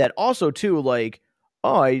they see that? Also, too, like,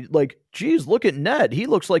 geez, look at Ned. He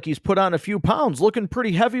looks like he's put on a few pounds, looking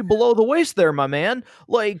pretty heavy below the waist there, my man.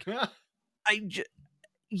 Like,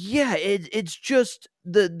 it's just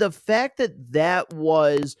the fact that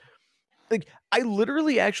was like, I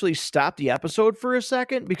literally actually stopped the episode for a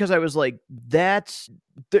second because I was like,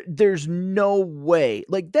 there's no way.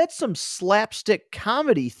 Like, that's some slapstick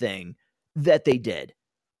comedy thing that they did.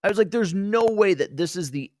 I was like, there's no way that this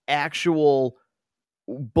is the actual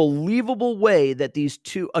believable way that these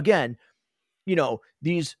two, again,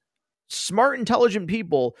 these smart, intelligent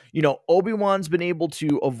people, Obi-Wan's been able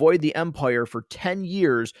to avoid the Empire for 10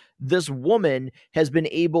 years. This woman has been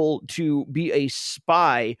able to be a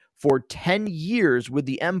spy for 10 years with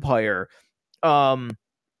the Empire. And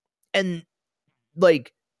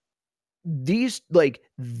like this,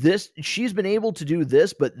 she's been able to do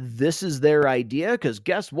this, but this is their idea. Cause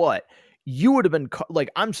guess what? You would have been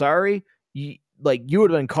I'm sorry. You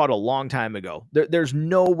would have been caught a long time ago. There's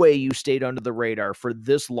no way you stayed under the radar for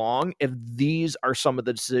this long if these are some of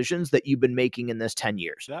the decisions that you've been making in this 10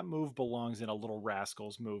 years. That move belongs in a Little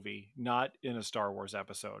Rascals movie, not in a Star Wars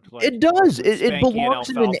episode. It does. It belongs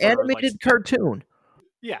in an animated cartoon.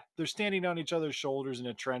 Yeah, they're standing on each other's shoulders in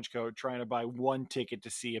a trench coat trying to buy one ticket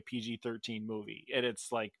to see a PG-13 movie. And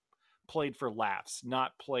it's like played for laughs,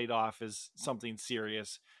 not played off as something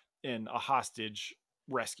serious in a hostage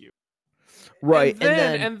rescue. Right.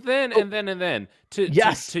 And then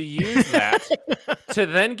to use that to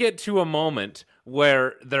then get to a moment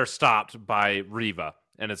where they're stopped by Reva.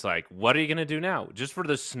 And it's like, what are you going to do now? Just for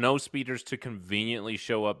the snow speeders to conveniently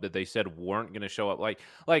show up that they said weren't going to show up. Like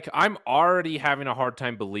I'm already having a hard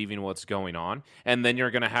time believing what's going on. And then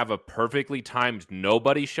you're going to have a perfectly timed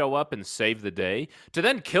nobody show up and save the day to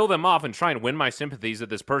then kill them off and try and win my sympathies that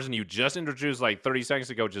this person you just introduced like 30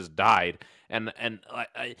 seconds ago just died. And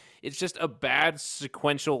it's just a bad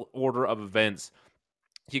sequential order of events.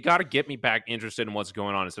 You got to get me back interested in what's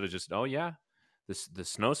going on instead of just, oh yeah, the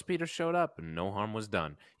snow speeder showed up and no harm was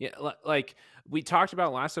done. Yeah, like we talked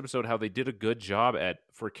about last episode, how they did a good job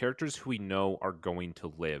for characters who we know are going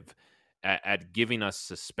to live at giving us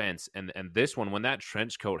suspense. And this one, when that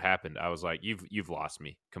trench coat happened, I was like, you've lost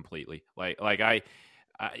me completely. Like I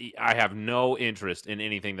have no interest in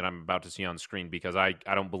anything that I'm about to see on screen because I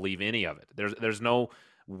don't believe any of it. There's no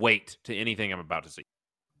weight to anything I'm about to see.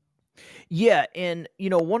 Yeah, and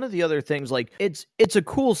one of the other things, like it's a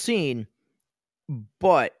cool scene,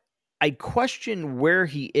 but I question where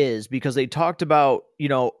he is because they talked about,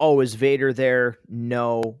 is Vader there?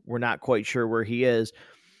 No, we're not quite sure where he is.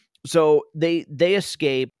 So they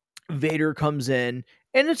escape. Vader comes in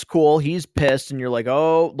and it's cool. He's pissed and you're like,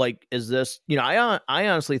 oh, like, is this, I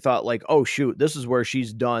honestly thought like, oh shoot, this is where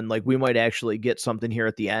she's done. Like we might actually get something here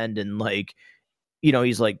at the end. And like,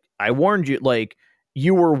 he's like, I warned you, like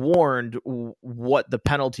you were warned what the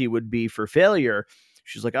penalty would be for failure.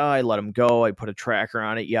 She's like, oh, I let him go. I put a tracker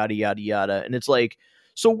on it, yada, yada, yada. And it's like,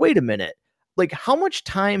 so wait a minute. Like, how much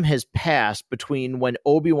time has passed between when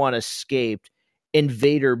Obi-Wan escaped and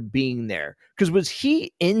Vader being there? Because was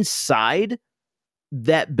he inside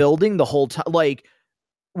that building the whole time? Like,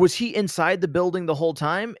 was he inside the building the whole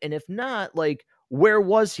time? And if not, like, where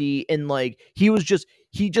was he? And like, he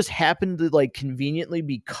just happened to like conveniently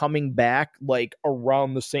be coming back like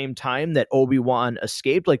around the same time that Obi-Wan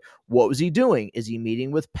escaped. Like, what was he doing? Is he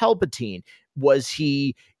meeting with Palpatine? Was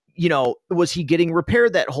he getting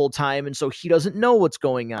repaired that whole time? And so he doesn't know what's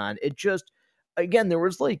going on. It just, again,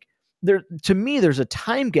 to me, there's a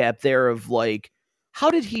time gap there of like,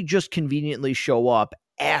 how did he just conveniently show up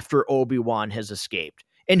after Obi-Wan has escaped?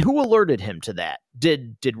 And who alerted him to that?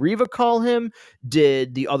 Did Reva call him?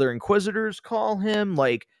 Did the other Inquisitors call him?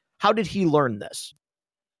 Like, how did he learn this?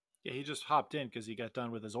 Yeah, he just hopped in because he got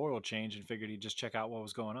done with his oil change and figured he'd just check out what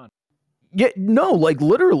was going on. Yeah, no, like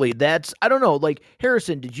literally I don't know. Like,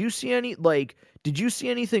 Harrison, did you see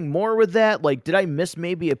anything more with that? Like, did I miss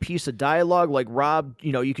maybe a piece of dialogue? Like, Rob,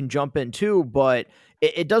 you can jump in too, but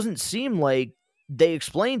it doesn't seem like they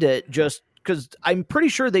explained it, just because I'm pretty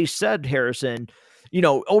sure they said, Harrison,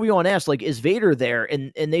 Obi-Wan asked, like, is Vader there?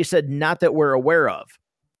 And they said, not that we're aware of.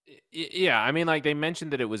 Yeah, I mean, like, they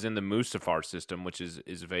mentioned that it was in the Mustafar system, which is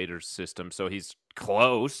Vader's system, so he's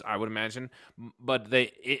close, I would imagine. But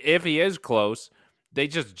if he is close, they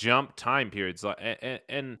just jump time periods.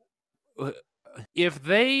 And if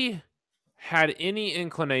they had any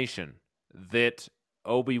inclination that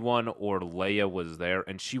Obi-Wan or Leia was there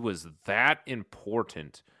and she was that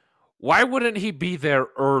important, why wouldn't he be there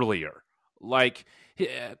earlier? Like,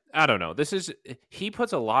 I don't know. He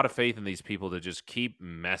puts a lot of faith in these people to just keep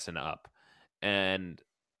messing up. And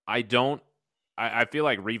I feel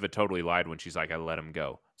like Reva totally lied when she's like, I let him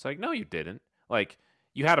go. It's like, no, you didn't. Like,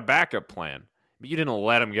 you had a backup plan, but you didn't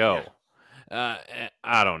let him go. Yeah.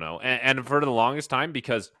 I don't know. And for the longest time,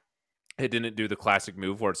 because it didn't do the classic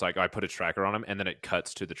move where it's like, oh, I put a tracker on him and then it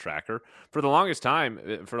cuts to the tracker. For the longest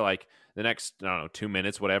time, for like the next, I don't know, 2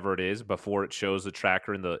 minutes, whatever it is, before it shows the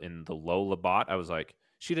tracker in the Lola bot, I was like,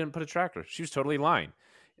 she didn't put a tracker. She was totally lying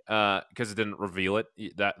because it didn't reveal it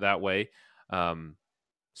that way.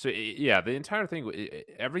 So yeah, the entire thing,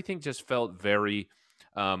 everything just felt very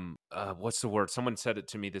what's the word? Someone said it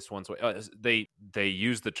to me this once. They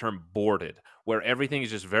use the term boarded, where everything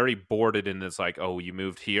is just very boarded, and it's like, oh, you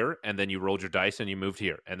moved here, and then you rolled your dice, and you moved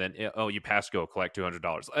here, and then oh, you passed go, collect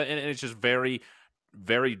 $200, and it's just very,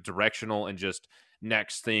 very directional, and just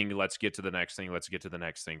next thing, let's get to the next thing, let's get to the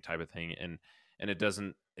next thing type of thing, and it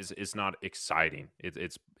doesn't, it's not exciting.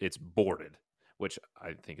 It's boarded, which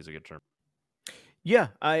I think is a good term. Yeah,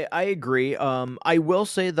 I agree. I will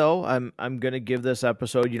say though, I'm gonna give this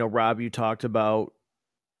episode. Rob, you talked about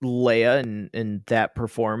Leia and that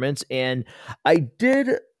performance, and I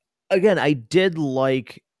did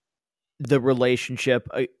like the relationship.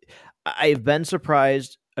 I've been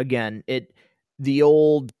surprised again. The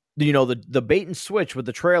old the bait and switch with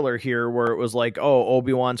the trailer here, where it was like, oh,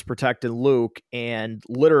 Obi-Wan's protecting Luke, and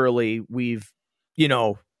literally you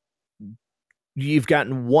know you've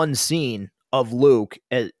gotten one scene of Luke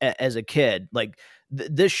as a kid. Like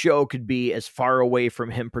this show could be as far away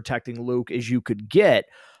from him protecting Luke as you could get,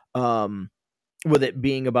 with it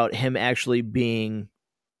being about him actually being,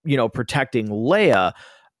 protecting Leia.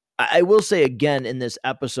 I will say again in this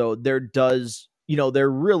episode, there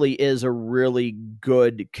really is a really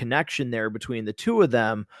good connection there between the two of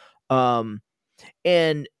them.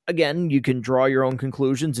 And again, you can draw your own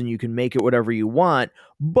conclusions and you can make it whatever you want,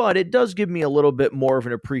 but it does give me a little bit more of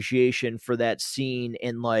an appreciation for that scene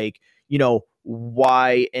and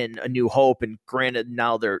why in A New Hope. And granted,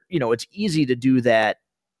 now it's easy to do that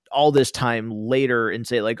all this time later and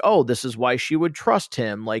say like, oh, this is why she would trust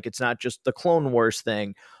him. Like, it's not just the Clone Wars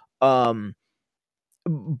thing. But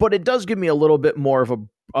it does give me a little bit more of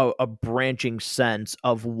a branching sense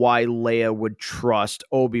of why Leia would trust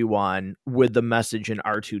Obi-Wan with the message in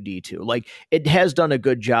R2-D2. Like, it has done a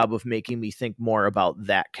good job of making me think more about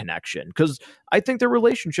that connection, because I think their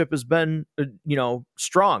relationship has been,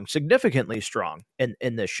 strong, significantly strong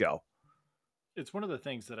in this show. It's one of the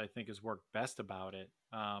things that I think has worked best about it,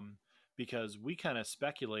 because we kind of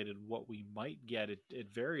speculated what we might get at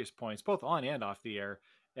various points, both on and off the air.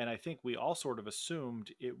 And I think we all sort of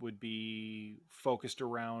assumed it would be focused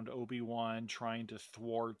around Obi-Wan trying to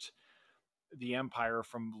thwart the Empire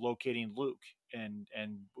from locating Luke, and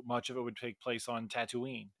much of it would take place on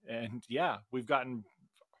Tatooine. And yeah, we've gotten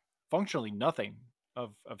functionally nothing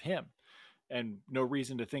of him, and no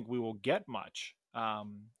reason to think we will get much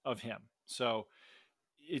of him. So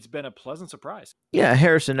it's been a pleasant surprise. Yeah,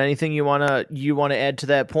 Harrison, anything you wanna add to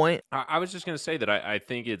that point? I was just gonna say that I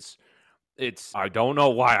think it's I don't know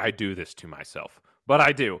why I do this to myself, but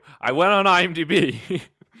I do. I went on IMDb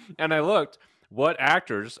and I looked what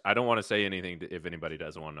actors, I don't want to say anything if anybody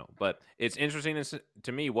doesn't want to know, but it's interesting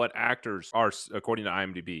to me what actors are, according to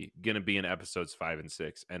IMDb, going to be in episodes 5 and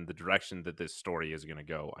 6 and the direction that this story is going to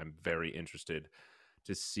go. I'm very interested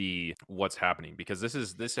to see what's happening, because this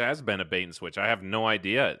has been a bait and switch. I have no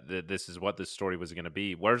idea that this is what this story was going to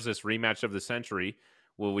be. Where's this rematch of the century?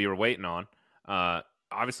 Well, we were waiting on.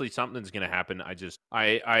 Obviously something's going to happen.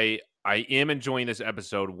 I am enjoying this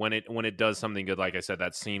episode when it does something good. Like I said,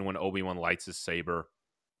 that scene when Obi-Wan lights his saber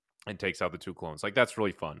and takes out the two clones. Like, that's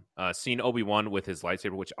really fun. Seeing Obi-Wan with his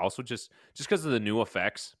lightsaber, which also just because of the new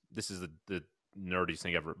effects, this is the nerdiest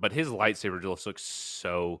thing ever, but his lightsaber just looks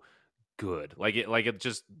so good. Like it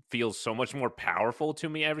just feels so much more powerful to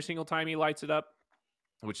me every single time he lights it up,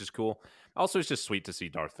 which is cool. Also, it's just sweet to see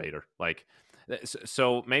Darth Vader. Like,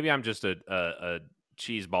 so maybe I'm just a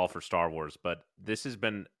cheese ball for Star Wars, but this has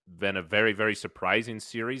been a very, very surprising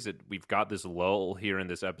series. We've got this lull here in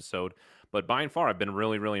this episode, but by and far, I've been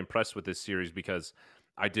really, really impressed with this series because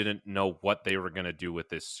I didn't know what they were going to do with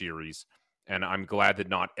this series, and I'm glad that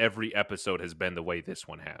not every episode has been the way this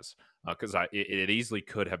one has, because it easily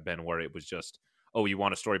could have been where it was just, oh, you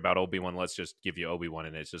want a story about Obi-Wan? Let's just give you Obi-Wan,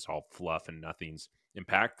 and it's just all fluff and nothing's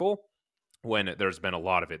impactful. When there's been a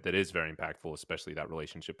lot of it that is very impactful, especially that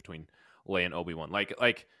relationship between Leia and Obi-Wan.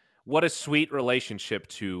 Like what a sweet relationship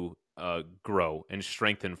to grow and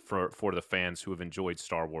strengthen for the fans who have enjoyed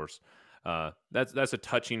Star Wars. That's a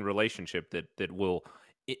touching relationship that will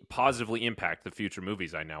positively impact the future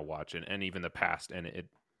movies I now watch and even the past. And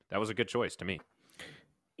that was a good choice to me.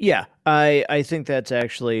 Yeah, I think that's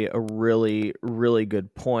actually a really, really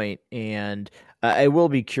good point. And I will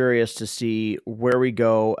be curious to see where we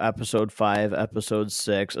go episode 5, episode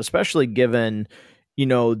 6, especially given,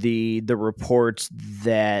 the reports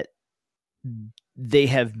that they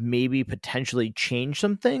have maybe potentially changed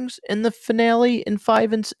some things in the finale in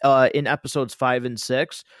in episodes 5 and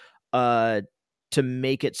 6 to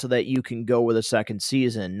make it so that you can go with a second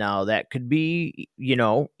season. Now that could be,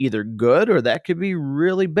 either good or that could be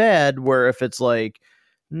really bad, where if it's like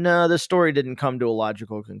no, the story didn't come to a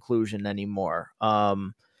logical conclusion anymore.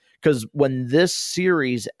 Because when this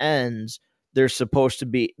series ends, there's supposed to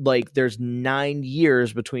be like there's 9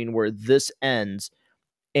 years between where this ends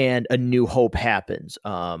and A New Hope happens.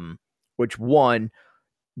 Which one,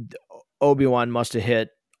 Obi-Wan must have hit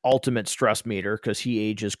ultimate stress meter because he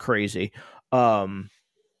ages crazy.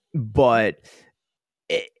 But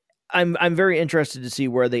I'm very interested to see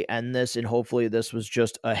where they end this, and hopefully this was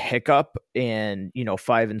just a hiccup, and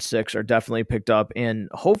 5 and 6 are definitely picked up, and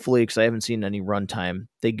hopefully, because I haven't seen any runtime,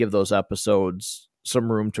 they give those episodes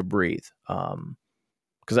some room to breathe.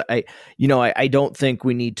 Because I don't think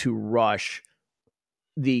we need to rush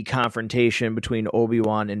the confrontation between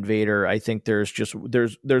Obi-Wan and Vader. I think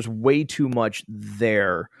there's way too much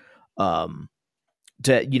there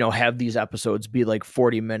to have these episodes be like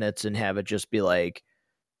 40 minutes and have it just be like,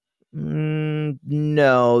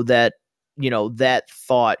 no, that that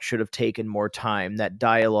thought should have taken more time, that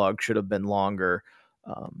dialogue should have been longer.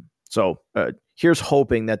 So here's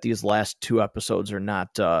hoping that these last 2 episodes are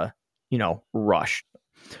not rushed.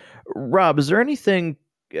 Rob, is there anything?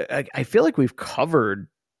 I feel like we've covered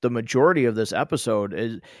the majority of this episode.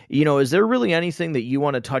 Is there really anything that you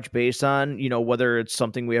want to touch base on? Whether it's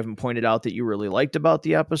something we haven't pointed out that you really liked about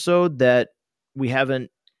the episode that we haven't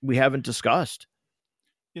discussed.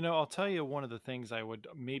 I'll tell you one of the things I would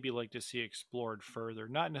maybe like to see explored further,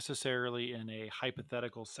 not necessarily in a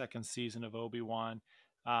hypothetical second season of Obi-Wan.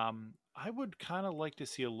 I would kind of like to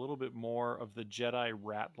see a little bit more of the Jedi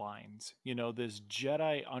rat lines, this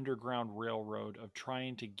Jedi underground railroad of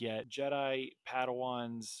trying to get Jedi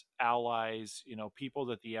Padawans, allies, people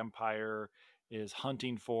that the Empire is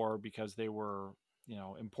hunting for because they were,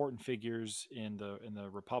 important figures in the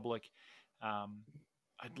Republic.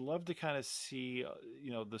 I'd love to kind of see,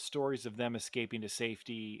 the stories of them escaping to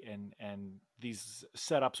safety and these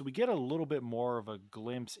setups. We get a little bit more of a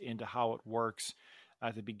glimpse into how it works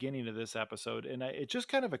at the beginning of this episode, and it just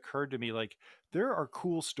kind of occurred to me like there are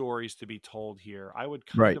cool stories to be told here. I would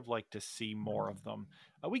kind of like to see more of them.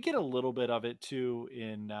 We get a little bit of it too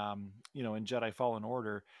in in Jedi Fallen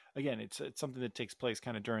Order. Again, it's something that takes place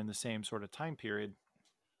kind of during the same sort of time period.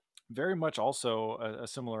 Very much also a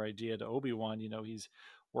similar idea to Obi-Wan. He's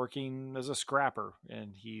working as a scrapper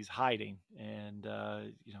and he's hiding and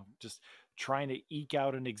just trying to eke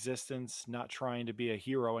out an existence, not trying to be a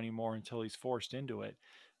hero anymore until he's forced into it.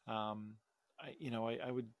 I'd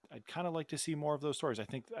kind of like to see more of those stories. I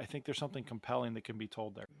think there's something compelling that can be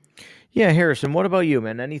told there. Yeah, Harrison, what about you,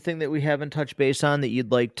 man? Anything that we haven't touched base on that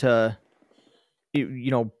you'd like to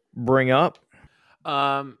bring up?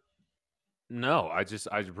 No, I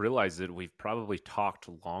realized that we've probably talked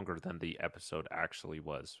longer than the episode actually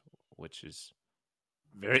was, which is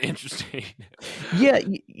very interesting. Yeah,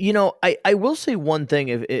 I will say one thing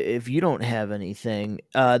if you don't have anything.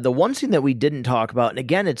 The one scene that we didn't talk about, and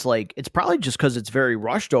again, it's probably just because it's very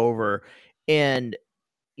rushed over, and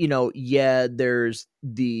there's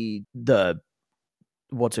the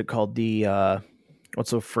what's it called?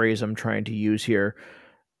 What's the phrase I'm trying to use here?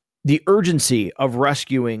 The urgency of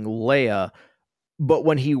rescuing Leia, but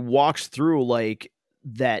when he walks through like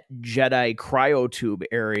that Jedi cryotube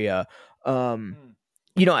area,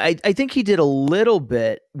 I think he did a little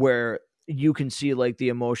bit where you can see like the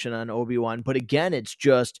emotion on Obi-Wan, but again, it's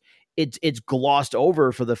glossed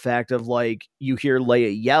over for the fact of like you hear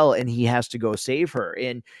Leia yell and he has to go save her,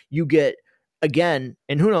 and you get again,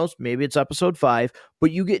 and who knows, maybe it's episode 5,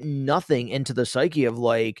 but you get nothing into the psyche of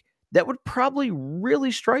like that would probably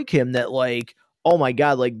really strike him that like, oh my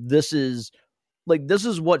God, like this is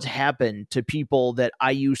what's happened to people that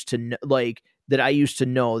I used to know,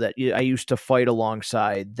 that I used to fight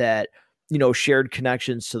alongside, that, shared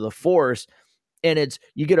connections to the Force. And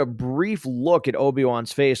you get a brief look at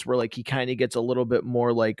Obi-Wan's face where like he kind of gets a little bit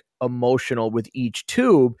more like emotional with each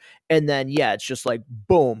tube. And then, yeah, it's just like,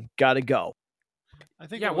 boom, gotta go. I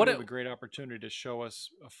think it would have a great opportunity to show us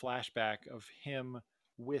a flashback of him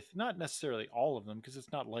with not necessarily all of them, because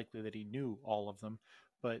it's not likely that he knew all of them,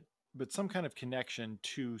 but some kind of connection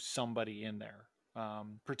to somebody in there.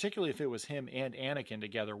 Particularly if it was him and Anakin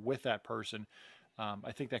together with that person.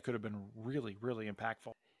 I think that could have been really, really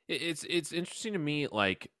impactful. It's interesting to me.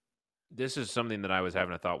 Like, this is something that I was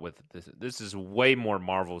having a thought with. This is way more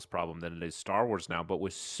Marvel's problem than it is Star Wars now. But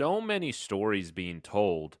with so many stories being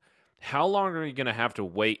told, how long are you going to have to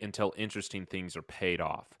wait until interesting things are paid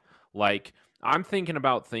off? Like, I'm thinking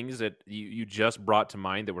about things that you just brought to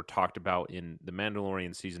mind that were talked about in The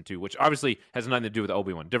Mandalorian Season 2, which obviously has nothing to do with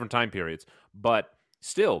Obi-Wan, different time periods. But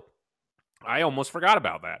still, I almost forgot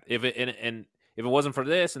about that. And if it wasn't for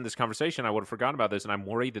this and this conversation, I would have forgotten about this. And I'm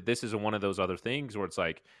worried that this is one of those other things where it's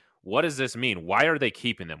like, what does this mean? Why are they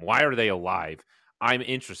keeping them? Why are they alive? I'm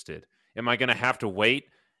interested. Am I going to have to wait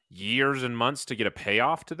years and months to get a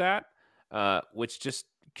payoff to that? Which just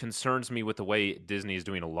concerns me with the way Disney is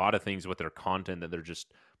doing a lot of things with their content, that they're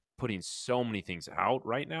just putting so many things out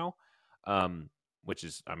right now. Which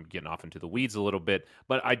is, I'm getting off into the weeds a little bit,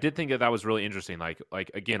 but I did think that was really interesting. Like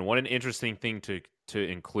again, what an interesting thing to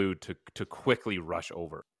include to quickly rush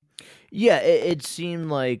over. Yeah, it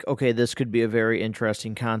seemed like, okay, this could be a very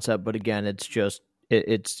interesting concept, but again, it's just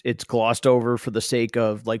it's glossed over for the sake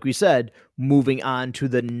of, like we said, moving on to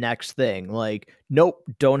the next thing. Like, nope,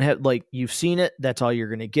 don't have, like, you've seen it, that's all you're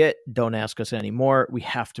gonna get. Don't ask us anymore. We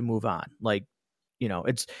have to move on. Like,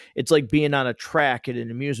 it's like being on a track at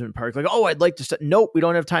an amusement park. Like, oh, I'd like to stop. Nope, we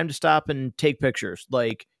don't have time to stop and take pictures.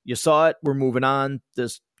 Like, you saw it, we're moving on.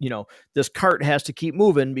 This cart has to keep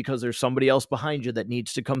moving because there's somebody else behind you that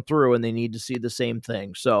needs to come through and they need to see the same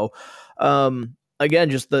thing. So,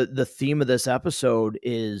 again, just the theme of this episode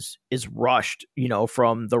is rushed,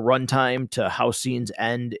 from the runtime to how scenes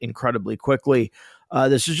end incredibly quickly.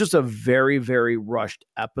 This is just a very, very rushed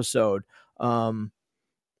episode.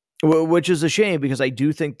 Which is a shame, because I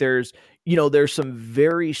do think there's some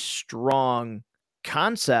very strong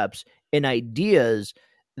concepts and ideas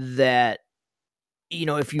that,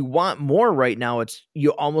 if you want more right now,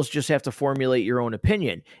 you almost just have to formulate your own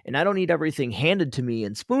opinion. And I don't need everything handed to me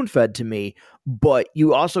and spoon-fed to me, but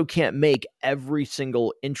you also can't make every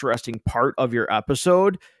single interesting part of your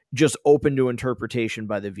episode just open to interpretation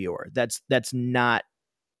by the viewer. That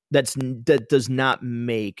does not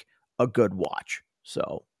make a good watch.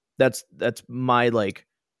 So that's my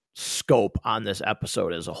scope on this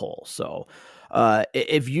episode as a whole. So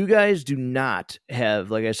if you guys do not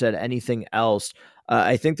have, like I said, anything else,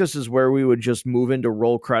 I think this is where we would just move into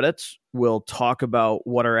roll credits. We'll talk about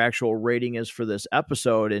what our actual rating is for this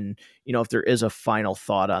episode, and if there is a final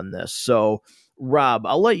thought on this. So Rob,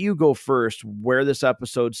 I'll let you go first, where this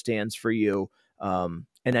episode stands for you, and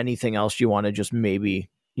anything else you want to just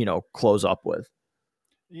maybe close up with.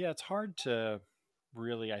 Yeah, it's hard to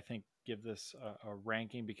really, I think, give this a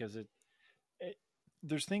ranking, because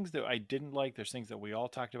there's things that I didn't like. There's things that we all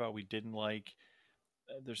talked about we didn't like.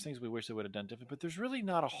 There's things we wish they would have done different, but there's really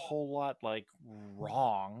not a whole lot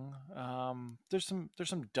wrong. There's some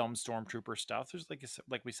dumb stormtrooper stuff. There's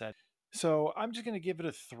like we said. So I'm just going to give it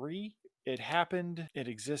a 3. It happened. It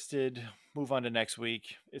existed. Move on to next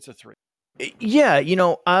week. It's a 3. Yeah,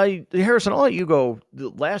 Harrison, I'll let you go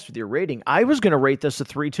last with your rating. I was going to rate this a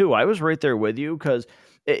 3 too. I was right there with you, because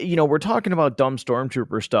we're talking about dumb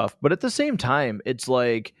stormtrooper stuff, but at the same time, it's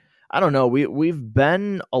like, I don't know, we've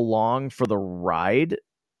been along for the ride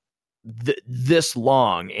this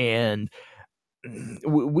long, and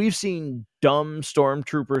we've seen dumb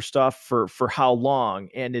stormtrooper stuff for how long,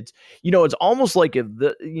 and it's almost like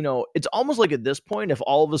it's almost like at this point, if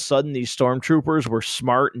all of a sudden these stormtroopers were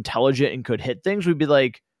smart, intelligent, and could hit things, we'd be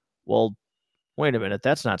like, well, wait a minute,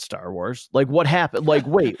 that's not Star Wars. Like, what happened? Like,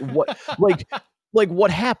 wait, what? Like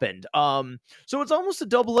what happened? So it's almost a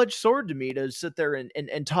double-edged sword to me to sit there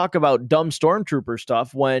and talk about dumb stormtrooper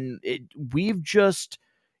stuff when we've just,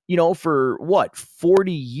 for what,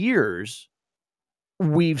 40 years,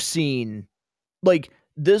 we've seen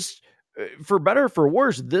this, for better or for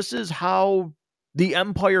worse, this is how the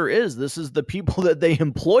Empire is. This is the people that they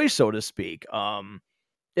employ, so to speak.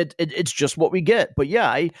 It's just what we get. But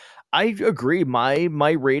yeah, I agree.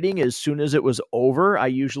 My rating, as soon as it was over,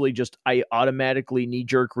 I automatically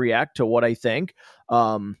knee-jerk react to what I think.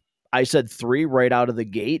 I said 3 right out of the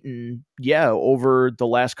gate, and yeah, over the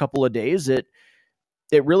last couple of days, it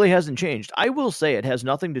really hasn't changed. I will say it has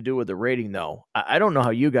nothing to do with the rating, though. I don't know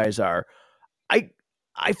how you guys are.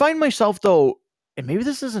 I find myself, though, and maybe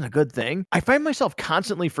this isn't a good thing, I find myself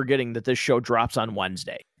constantly forgetting that this show drops on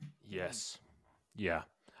Wednesday. Yes. Yeah.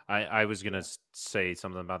 I was going to say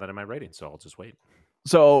something about that in my rating, so I'll just wait.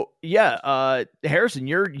 So, yeah, Harrison,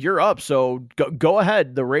 you're up. So go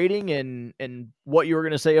ahead, the rating and what you were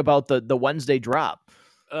going to say about the Wednesday drop.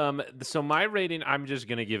 So my rating, I'm just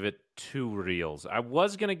going to give it 2 reels. I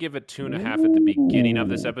was going to give it 2.5 at the beginning of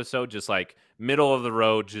this episode, just like middle of the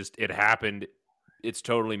road, just it happened. It's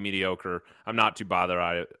totally mediocre. I'm not too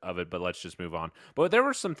bothered of it, but let's just move on. But there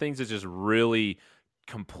were some things that just really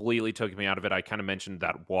completely took me out of it. I kind of mentioned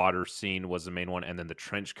that water scene was the main one, and then the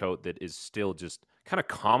trench coat that is still just kind of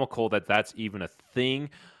comical that's even a thing.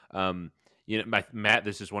 Matt,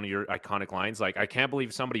 this is one of your iconic lines. Like, I can't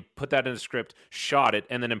believe somebody put that in a script, shot it,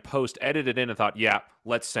 and then in post edited it in and thought, yeah,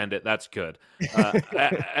 let's send it. That's good.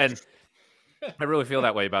 And I really feel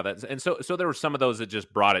that way about that. And so there were some of those that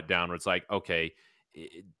just brought it down where it's like, okay,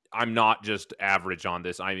 I'm not just average on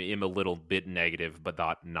this. I am a little bit negative, but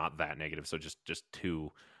not that negative. So just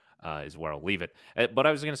 2 is where I'll leave it. But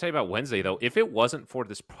I was going to say about Wednesday, though, if it wasn't for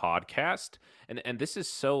this podcast, and this is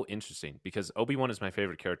so interesting because Obi-Wan is my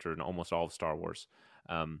favorite character in almost all of Star Wars.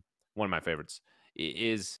 One of my favorites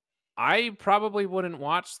is I probably wouldn't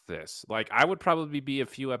watch this. Like, I would probably be a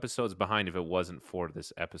few episodes behind if it wasn't for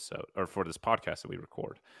this episode or for this podcast that we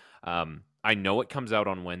record. I know it comes out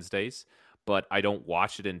on Wednesdays, but I don't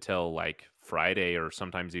watch it until like Friday or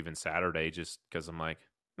sometimes even Saturday just because I'm like,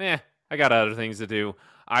 I got other things to do.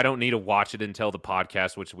 I don't need to watch it until the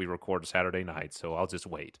podcast, which we record Saturday night, so I'll just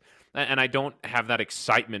wait. And I don't have that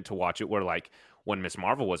excitement to watch it where, like, when Miss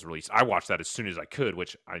Marvel was released, I watched that as soon as I could,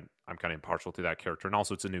 which I'm kind of impartial to that character. And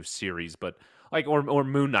also it's a new series, but like, or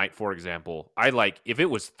Moon Knight, for example, if it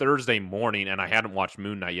was Thursday morning and I hadn't watched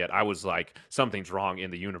Moon Knight yet, I was like, something's wrong in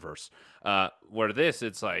the universe. Where this,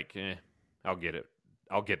 it's like, I'll get it.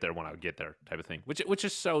 I'll get there when I get there type of thing, which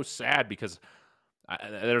is so sad because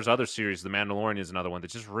there's other series. The Mandalorian is another one that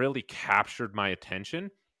just really captured my attention.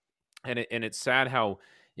 And it's sad how,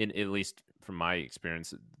 at least from my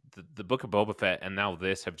experience, the Book of Boba Fett and now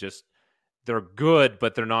this have just, they're good,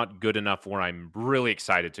 but they're not good enough where I'm really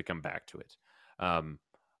excited to come back to it.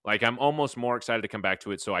 Like, I'm almost more excited to come back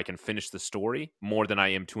to it so I can finish the story more than I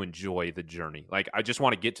am to enjoy the journey. Like, I just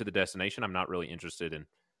want to get to the destination. I'm not really interested in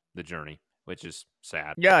the journey, which is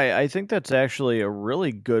sad. Yeah, I think that's actually a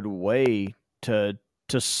really good way to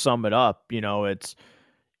sum it up. It's,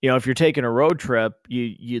 if you're taking a road trip,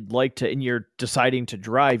 you'd like to, and you're deciding to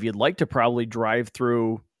drive, you'd like to probably drive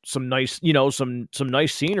through some nice, some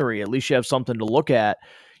nice scenery. At least you have something to look at,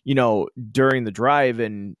 during the drive.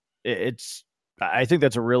 And I think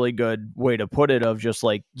that's a really good way to put it, of just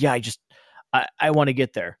like, yeah, I want to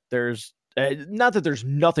get there. There's not that there's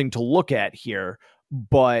nothing to look at here,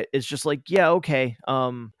 but it's just like, yeah, okay.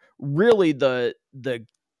 Really the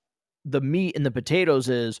meat and the potatoes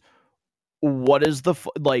is, what is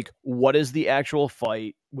the actual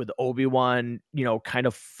fight with Obi-Wan, kind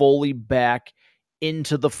of fully back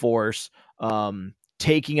into the Force,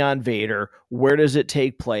 taking on Vader? Where does it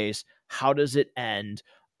take place? How does it end?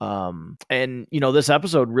 And this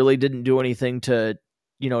episode really didn't do anything to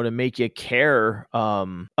make you care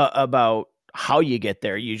about how you get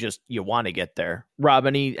there. You want to get there. Rob,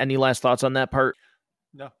 any last thoughts on that part?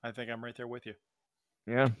 No, I think I'm right there with you.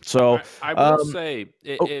 Yeah. So I will say,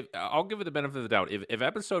 I'll give it the benefit of the doubt. If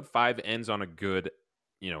episode 5 ends on a good,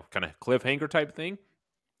 kind of cliffhanger type thing,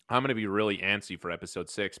 I'm going to be really antsy for episode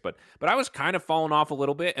 6. But I was kind of falling off a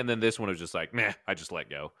little bit, and then this one was just like, meh, I just let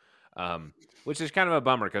go. Which is kind of a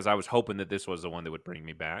bummer because I was hoping that this was the one that would bring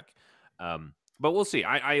me back. But we'll see.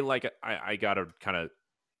 I got to kind of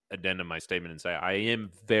addendum my statement and say I am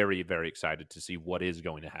very, very excited to see what is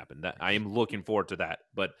going to happen. That I am looking forward to that.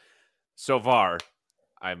 But so far,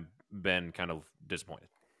 I've been kind of disappointed.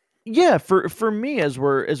 Yeah, for me, as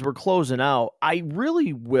we're closing out, I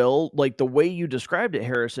really will, like the way you described it,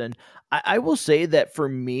 Harrison. I will say that for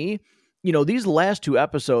me, these last 2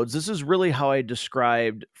 episodes, this is really how I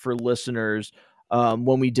described for listeners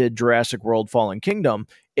when we did Jurassic World: Fallen Kingdom.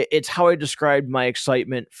 It's how I described my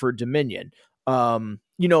excitement for Dominion.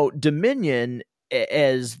 Dominion,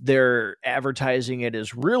 as they're advertising it,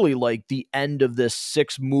 is really like the end of this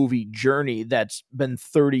 6-movie journey that's been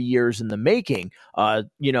 30 years in the making. And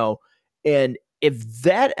if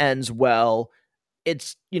that ends well,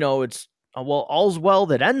 it's all's well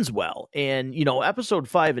that ends well. And episode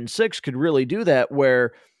 5 and 6 could really do that,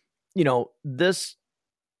 where this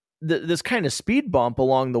kind of speed bump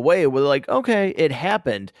along the way, where like, okay, it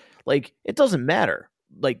happened, like it doesn't matter,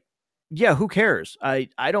 like, yeah, who cares? I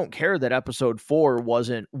don't care that episode 4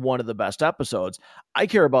 wasn't one of the best episodes. I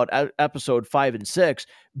care about episode 5 and 6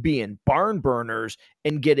 being barn burners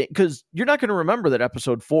and getting, because you're not going to remember that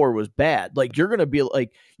episode 4 was bad. Like, you're going to be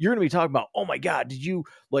talking about, oh my God, did you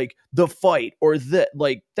like the fight or that?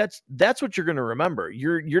 Like, that's what you're going to remember.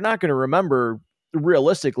 You're not going to remember,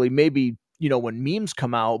 realistically, maybe, when memes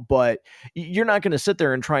come out, but you're not going to sit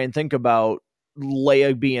there and try and think about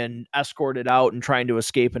Leia being escorted out and trying to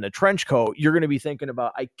escape in a trench coat. You're going to be thinking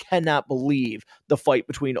about, I cannot believe the fight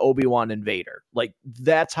between Obi-Wan and Vader. Like,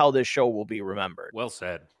 that's how this show will be remembered. Well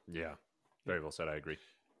said. Yeah. Very well said. I agree.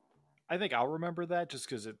 I think I'll remember that just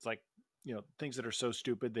because it's like, things that are so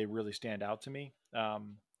stupid, they really stand out to me.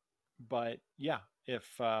 But yeah, if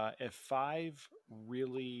 5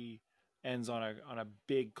 really ends on a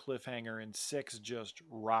big cliffhanger and 6 just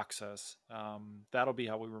rocks us, that'll be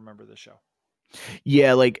how we remember this show.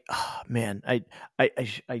 Yeah, like, oh, man, I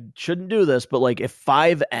shouldn't do this, but like, if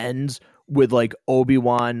 5 ends with like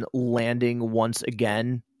Obi-Wan landing once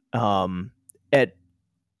again at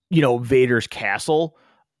Vader's castle,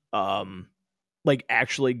 like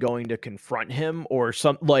actually going to confront him or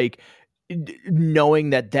some like knowing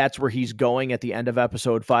that that's where he's going at the end of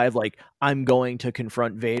episode 5, like I'm going to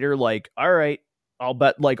confront Vader, like all right, I'll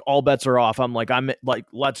bet like all bets are off. I'm like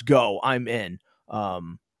let's go, I'm in.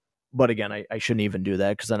 But again, I shouldn't even do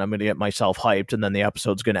that because then I'm going to get myself hyped and then the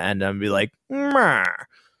episode's going to end and I'm going to be like, meh.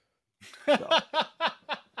 So.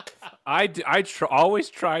 Always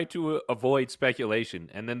try to avoid speculation,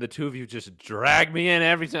 and then the two of you just drag me in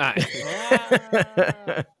every time.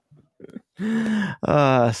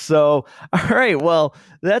 So all right, well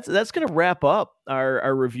that's gonna wrap up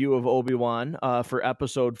our review of Obi-Wan for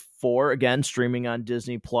episode 4, again streaming on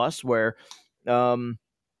Disney Plus, where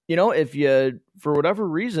if you for whatever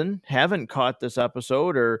reason haven't caught this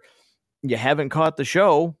episode or you haven't caught the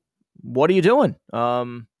show, what are you doing?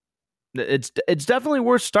 It's definitely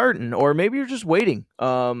worth starting, or maybe you're just waiting.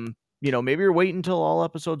 Maybe you're waiting until all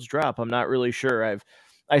episodes drop. I'm not really sure.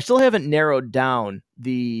 I still haven't narrowed down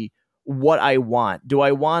what I want. Do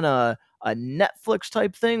I want a Netflix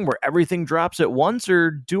type thing where everything drops at once,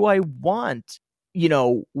 or do I want,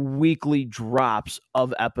 weekly drops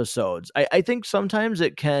of episodes? I think sometimes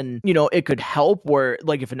it could help where,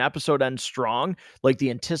 like, if an episode ends strong, like the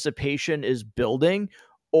anticipation is building,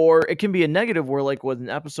 or it can be a negative where, like, with an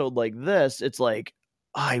episode like this, it's like,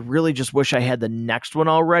 I really just wish I had the next one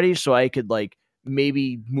already so I could, like,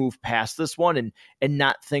 maybe move past this one and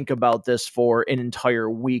not think about this for an entire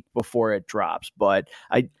week before it drops. But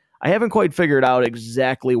I haven't quite figured out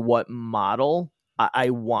exactly what model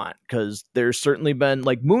I want, because there's certainly been,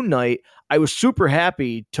 like, Moon Knight, I was super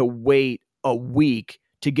happy to wait a week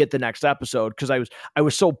to get the next episode because I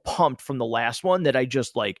was so pumped from the last one that I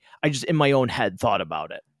just in my own head thought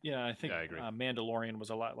about it. Yeah, I think I agree. Mandalorian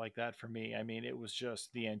was a lot like that for me. I mean, it was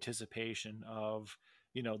just the anticipation of,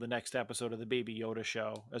 the next episode of the Baby Yoda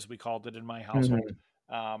show, as we called it in my household.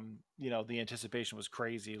 The anticipation was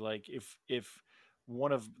crazy. Like if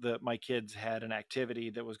one of my kids had an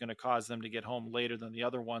activity that was going to cause them to get home later than the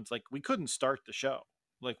other ones, like, we couldn't start the show.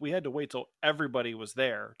 Like, we had to wait till everybody was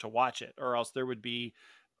there to watch it, or else there would be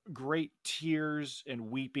great tears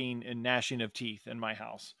and weeping and gnashing of teeth in my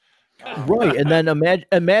house. Right. And then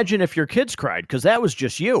imagine if your kids cried, because that was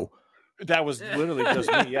just you. That was literally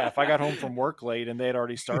just me. Yeah. If I got home from work late and they had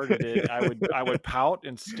already started it, I would pout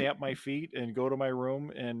and stamp my feet and go to my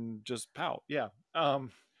room and just pout. Yeah.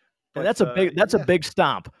 And that's a big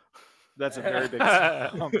stomp. That's a very big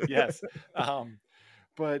stomp. Yes.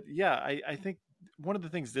 But yeah, I think one of the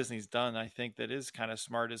things Disney's done, I think, that is kind of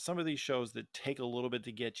smart, is some of these shows that take a little bit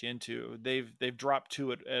to get you into, they've dropped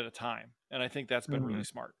 2 at a time. And I think that's been really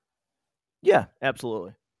smart. Yeah,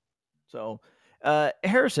 absolutely. So,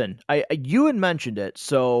 Harrison, you had mentioned it.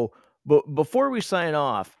 So, before we sign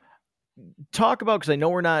off, talk about, because I know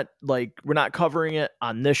we're not covering it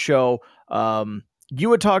on this show.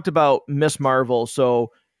 You had talked about Ms. Marvel.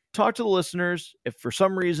 So, talk to the listeners if for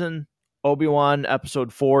some reason Obi-Wan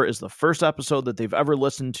episode 4 is the first episode that they've ever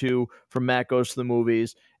listened to from Matt Goes to the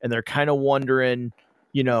Movies, and they're kind of wondering,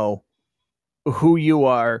 who you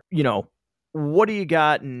are, what do you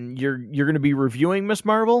got? And you're going to be reviewing Ms.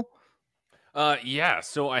 Marvel? Yeah.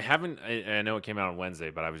 So I haven't. I know it came out on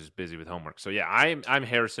Wednesday, but I was just busy with homework. So yeah, I'm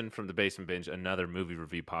Harrison from the Basement Binge, another movie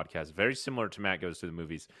review podcast, very similar to Matt Goes to the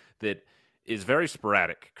Movies, that is very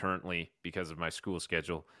sporadic currently because of my school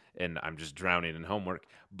schedule, and I'm just drowning in homework.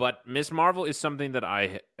 But Ms. Marvel is something that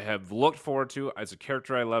I have looked forward to as a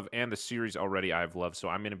character I love, and the series already I've loved. So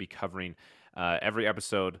I'm going to be covering every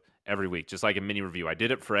episode every week, just like a mini review. I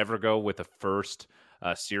did it forever ago with the first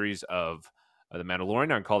series of The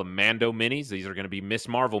Mandalorian. I call them Mando minis. These are going to be Ms.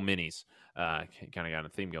 Marvel minis. Kind of got a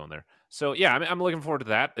theme going there. So yeah, I'm looking forward to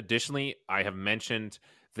that. Additionally, I have mentioned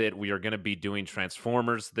that we are going to be doing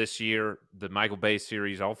Transformers this year, the Michael Bay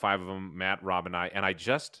series, all 5 of them, Matt, Rob, and I. And I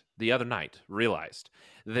just the other night realized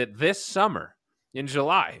that this summer in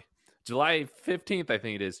July 15th, I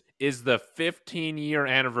think it is the 15-year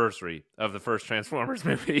anniversary of the first Transformers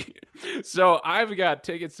movie. So I've got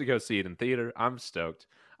tickets to go see it in theater. I'm stoked.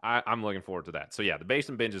 I'm looking forward to that. So yeah, the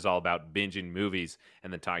Basement Binge is all about binging movies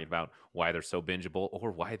and then talking about why they're so bingeable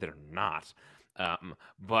or why they're not.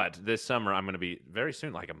 But this summer, I'm going to be very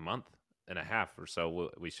soon, like a month and a half or so,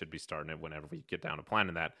 we should be starting it whenever we get down to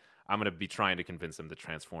planning that. I'm going to be trying to convince them that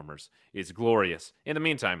Transformers is glorious. In the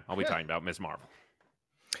meantime, I'll be talking about Ms. Marvel.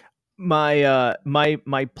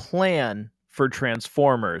 My plan for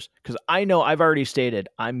Transformers, because I know I've already stated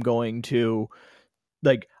I'm going to,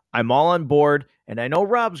 like, I'm all on board, and I know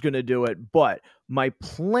Rob's going to do it, but my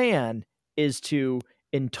plan is to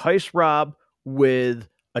entice Rob with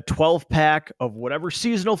a 12 pack of whatever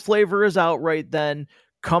seasonal flavor is out right then.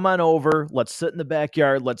 Come on over. Let's sit in the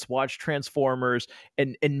backyard. Let's watch Transformers,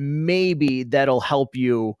 and maybe that'll help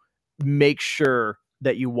you make sure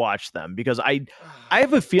that you watch them, because I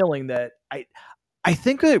have a feeling that I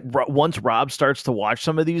think that once Rob starts to watch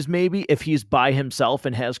some of these, maybe if he's by himself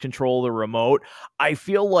and has control of the remote, I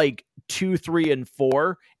feel like 2, 3, and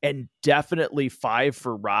 4, and definitely 5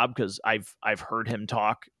 for Rob, because I've heard him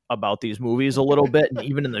talk about these movies a little bit, and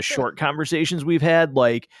even in the short conversations we've had,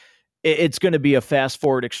 like it's going to be a fast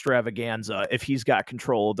forward extravaganza if he's got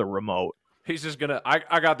control of the remote. He's just gonna.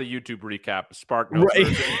 I got the YouTube recap. Spark Notes.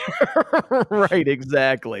 Right. Right.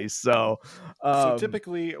 Exactly. So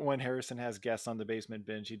typically, when Harrison has guests on the Basement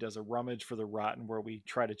Binge, he does a rummage for the rotten, where we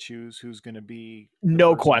try to choose who's going to be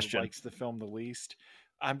no question who likes the film the least.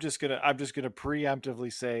 I'm just gonna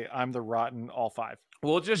preemptively say I'm the rotten all 5.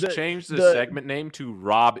 We'll just change the segment name to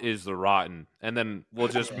Rob is the Rotten, and then we'll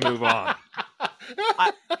just move on.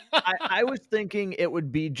 I was thinking it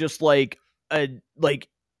would be just like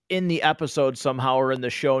in the episode somehow, or in the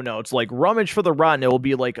show notes, like rummage for the rotten. It will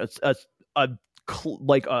be like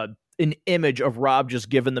an image of Rob just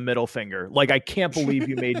giving the middle finger. Like, I can't believe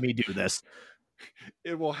you made me do this.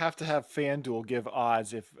 It will have to have FanDuel give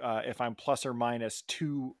odds if I'm plus or minus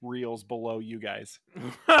 2 reels below you guys.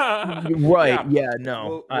 Right? Yeah.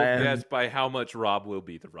 No. We'll guess by how much Rob will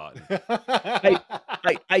be the rotten.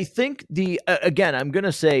 I think again, I'm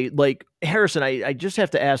gonna say, like, Harrison, I just have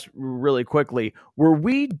to ask really quickly, were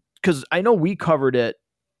we, because I know we covered it.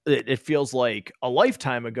 It feels like a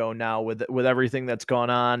lifetime ago now with everything that's gone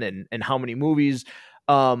on and how many movies.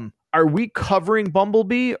 Are we covering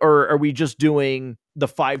Bumblebee, or are we just doing the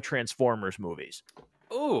 5 Transformers movies?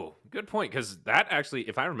 Oh, good point. Because that actually,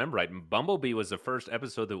 if I remember right, Bumblebee was the first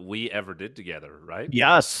episode that we ever did together, right?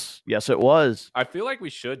 Yes, it was. I feel like we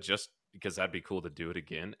should, just because that'd be cool to do it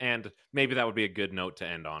again, and maybe that would be a good note to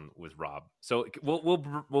end on with Rob. So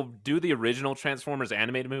we'll do the original Transformers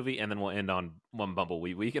animated movie, and then we'll end on one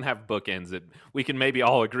Bumblebee. We can have bookends that we can maybe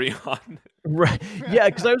all agree on. Right? Yeah,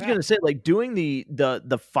 because I was gonna say, like, doing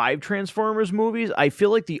the 5 Transformers movies, I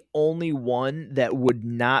feel like the only one that would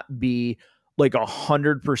not be like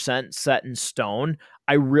 100% set in stone,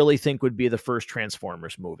 I really think would be the first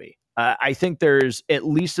Transformers movie. I think there's at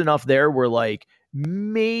least enough there where, like,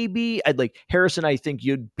 maybe I'd like Harrison. I think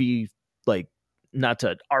you'd be like, not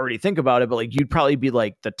to already think about it, but like you'd probably be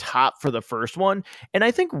like the top for the first one. And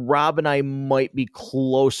I think Rob and I might be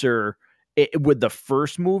closer with the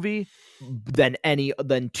first movie than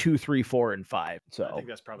 2, 3, 4, and 5. So I think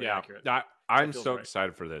that's probably accurate. I'm so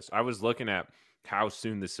excited for this. I was looking at how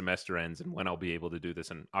soon the semester ends and when I'll be able to do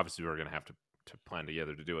this, and obviously we're gonna have to plan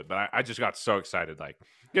together to do it, but I just got so excited. Like,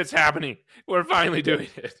 it's happening, we're finally doing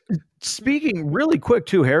it. Speaking really quick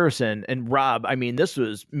too, Harrison and Rob, I mean, this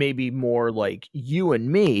was maybe more like you and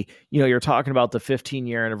me. You know, you're talking about the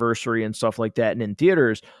 15-year anniversary and stuff like that, and in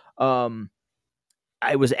theaters.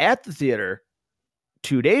 I was at the theater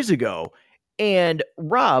 2 days ago, and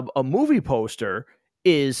Rob, a movie poster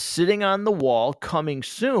is sitting on the wall, coming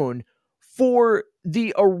soon, for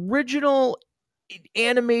the original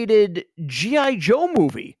animated G.I. Joe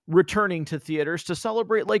movie returning to theaters to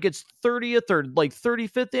celebrate like its 30th or like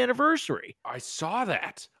 35th anniversary. I saw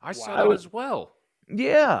that. I saw that as well.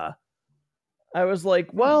 Yeah. I was like,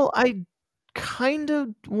 well, I kind of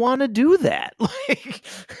want to do that. Like,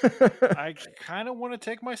 I kind of want to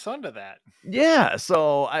take my son to that. Yeah.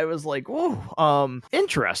 So I was like, whoa,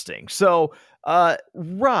 interesting. So,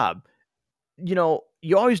 Rob, you know,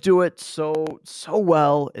 you always do it so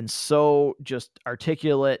well and so just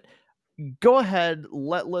articulate. Go ahead,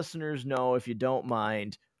 let listeners know, if you don't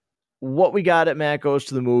mind, what we got at Matt Goes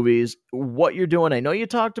to the Movies, what you're doing. I know you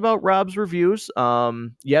talked about Rob's reviews.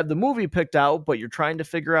 You have the movie picked out, but you're trying to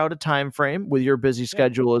figure out a time frame with your busy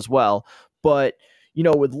schedule as well. But, you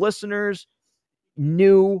know, with listeners,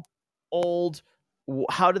 new, old,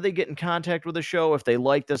 how do they get in contact with the show if they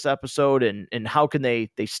like this episode, and how can they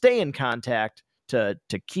stay in contact to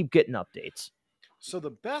keep getting updates? So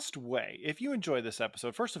the best way, if you enjoy this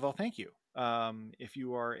episode, first of all, thank you. If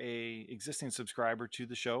you are a existing subscriber to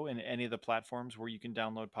the show in any of the platforms where you can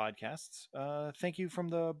download podcasts, thank you from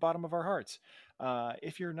the bottom of our hearts.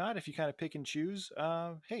 If you're not, if you kind of pick and choose,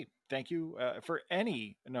 hey, thank you for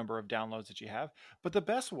any number of downloads that you have. But the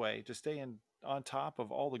best way to stay on top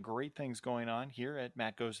of all the great things going on here at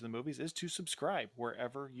Matt Goes to the Movies is to subscribe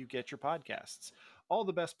wherever you get your podcasts. All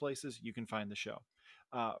the best places you can find the show.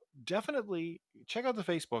 definitely check out the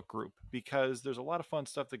Facebook group, because there's a lot of fun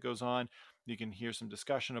stuff that goes on. You can hear some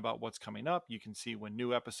discussion about what's coming up. You can see when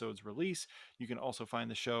new episodes release. You can also find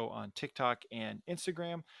the show on TikTok and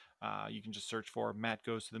Instagram. You can just search for Matt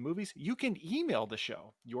Goes to the Movies. You can email the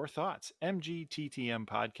show your thoughts,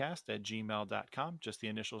 mgttmpodcast@gmail.com, just the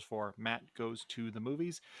initials for Matt Goes to the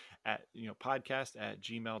Movies, at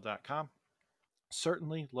podcast@gmail.com.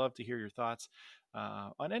 Certainly love to hear your thoughts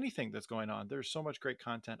on anything that's going on. There's so much great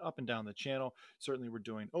content up and down the channel. Certainly, we're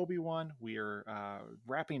doing Obi-Wan. We are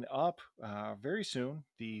wrapping up very soon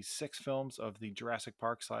the 6 films of the Jurassic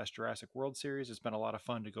Park / Jurassic World series. It's been a lot of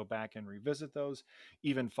fun to go back and revisit those.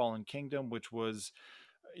 Even Fallen Kingdom, which was,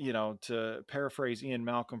 to paraphrase Ian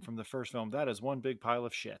Malcolm from the first film, that is one big pile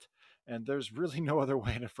of shit. And there's really no other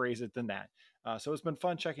way to phrase it than that. So it's been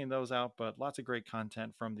fun checking those out, but lots of great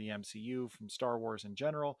content from the MCU, from Star Wars in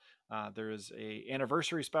general. There is a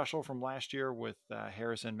anniversary special from last year with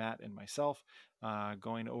Harrison, Matt, and myself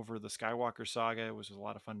going over the Skywalker saga, which was a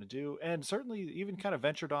lot of fun to do. And certainly even kind of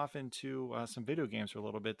ventured off into some video games for a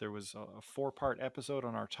little bit. There was a 4-part episode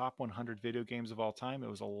on our top 100 video games of all time. It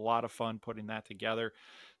was a lot of fun putting that together.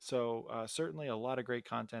 So certainly a lot of great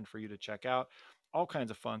content for you to check out. All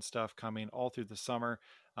kinds of fun stuff coming all through the summer.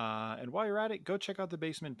 And while you're at it, go check out the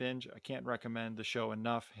Basement Binge. I can't recommend the show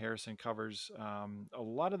enough. Harrison covers a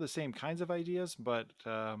lot of the same kinds of ideas, but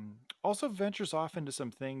also ventures off into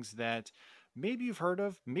some things that maybe you've heard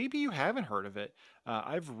of, maybe you haven't heard of it.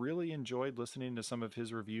 I've really enjoyed listening to some of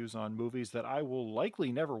his reviews on movies that I will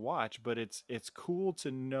likely never watch, but it's cool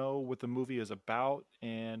to know what the movie is about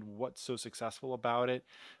and what's so successful about it,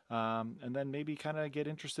 and then maybe kind of get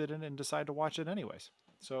interested in it and decide to watch it anyways.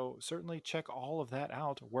 So certainly check all of that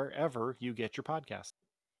out wherever you get your podcast.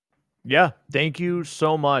 Yeah, thank you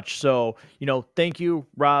so much. So, thank you,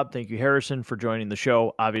 Rob. Thank you, Harrison, for joining the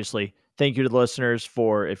show. Obviously, thank you to the listeners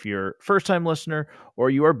for, if you're a first-time listener or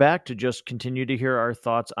you are back, to just continue to hear our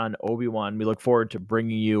thoughts on Obi-Wan. We look forward to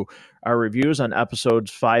bringing you our reviews on episodes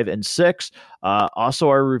 5 and 6. Also,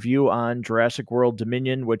 our review on Jurassic World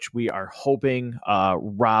Dominion, which we are hoping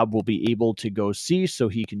Rob will be able to go see so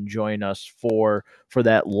he can join us for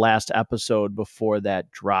that last episode before that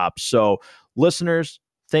drops. So, listeners,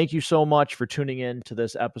 thank you so much for tuning in to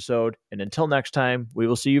this episode. And until next time, we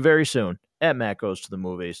will see you very soon at Matt Goes to the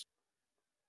Movies.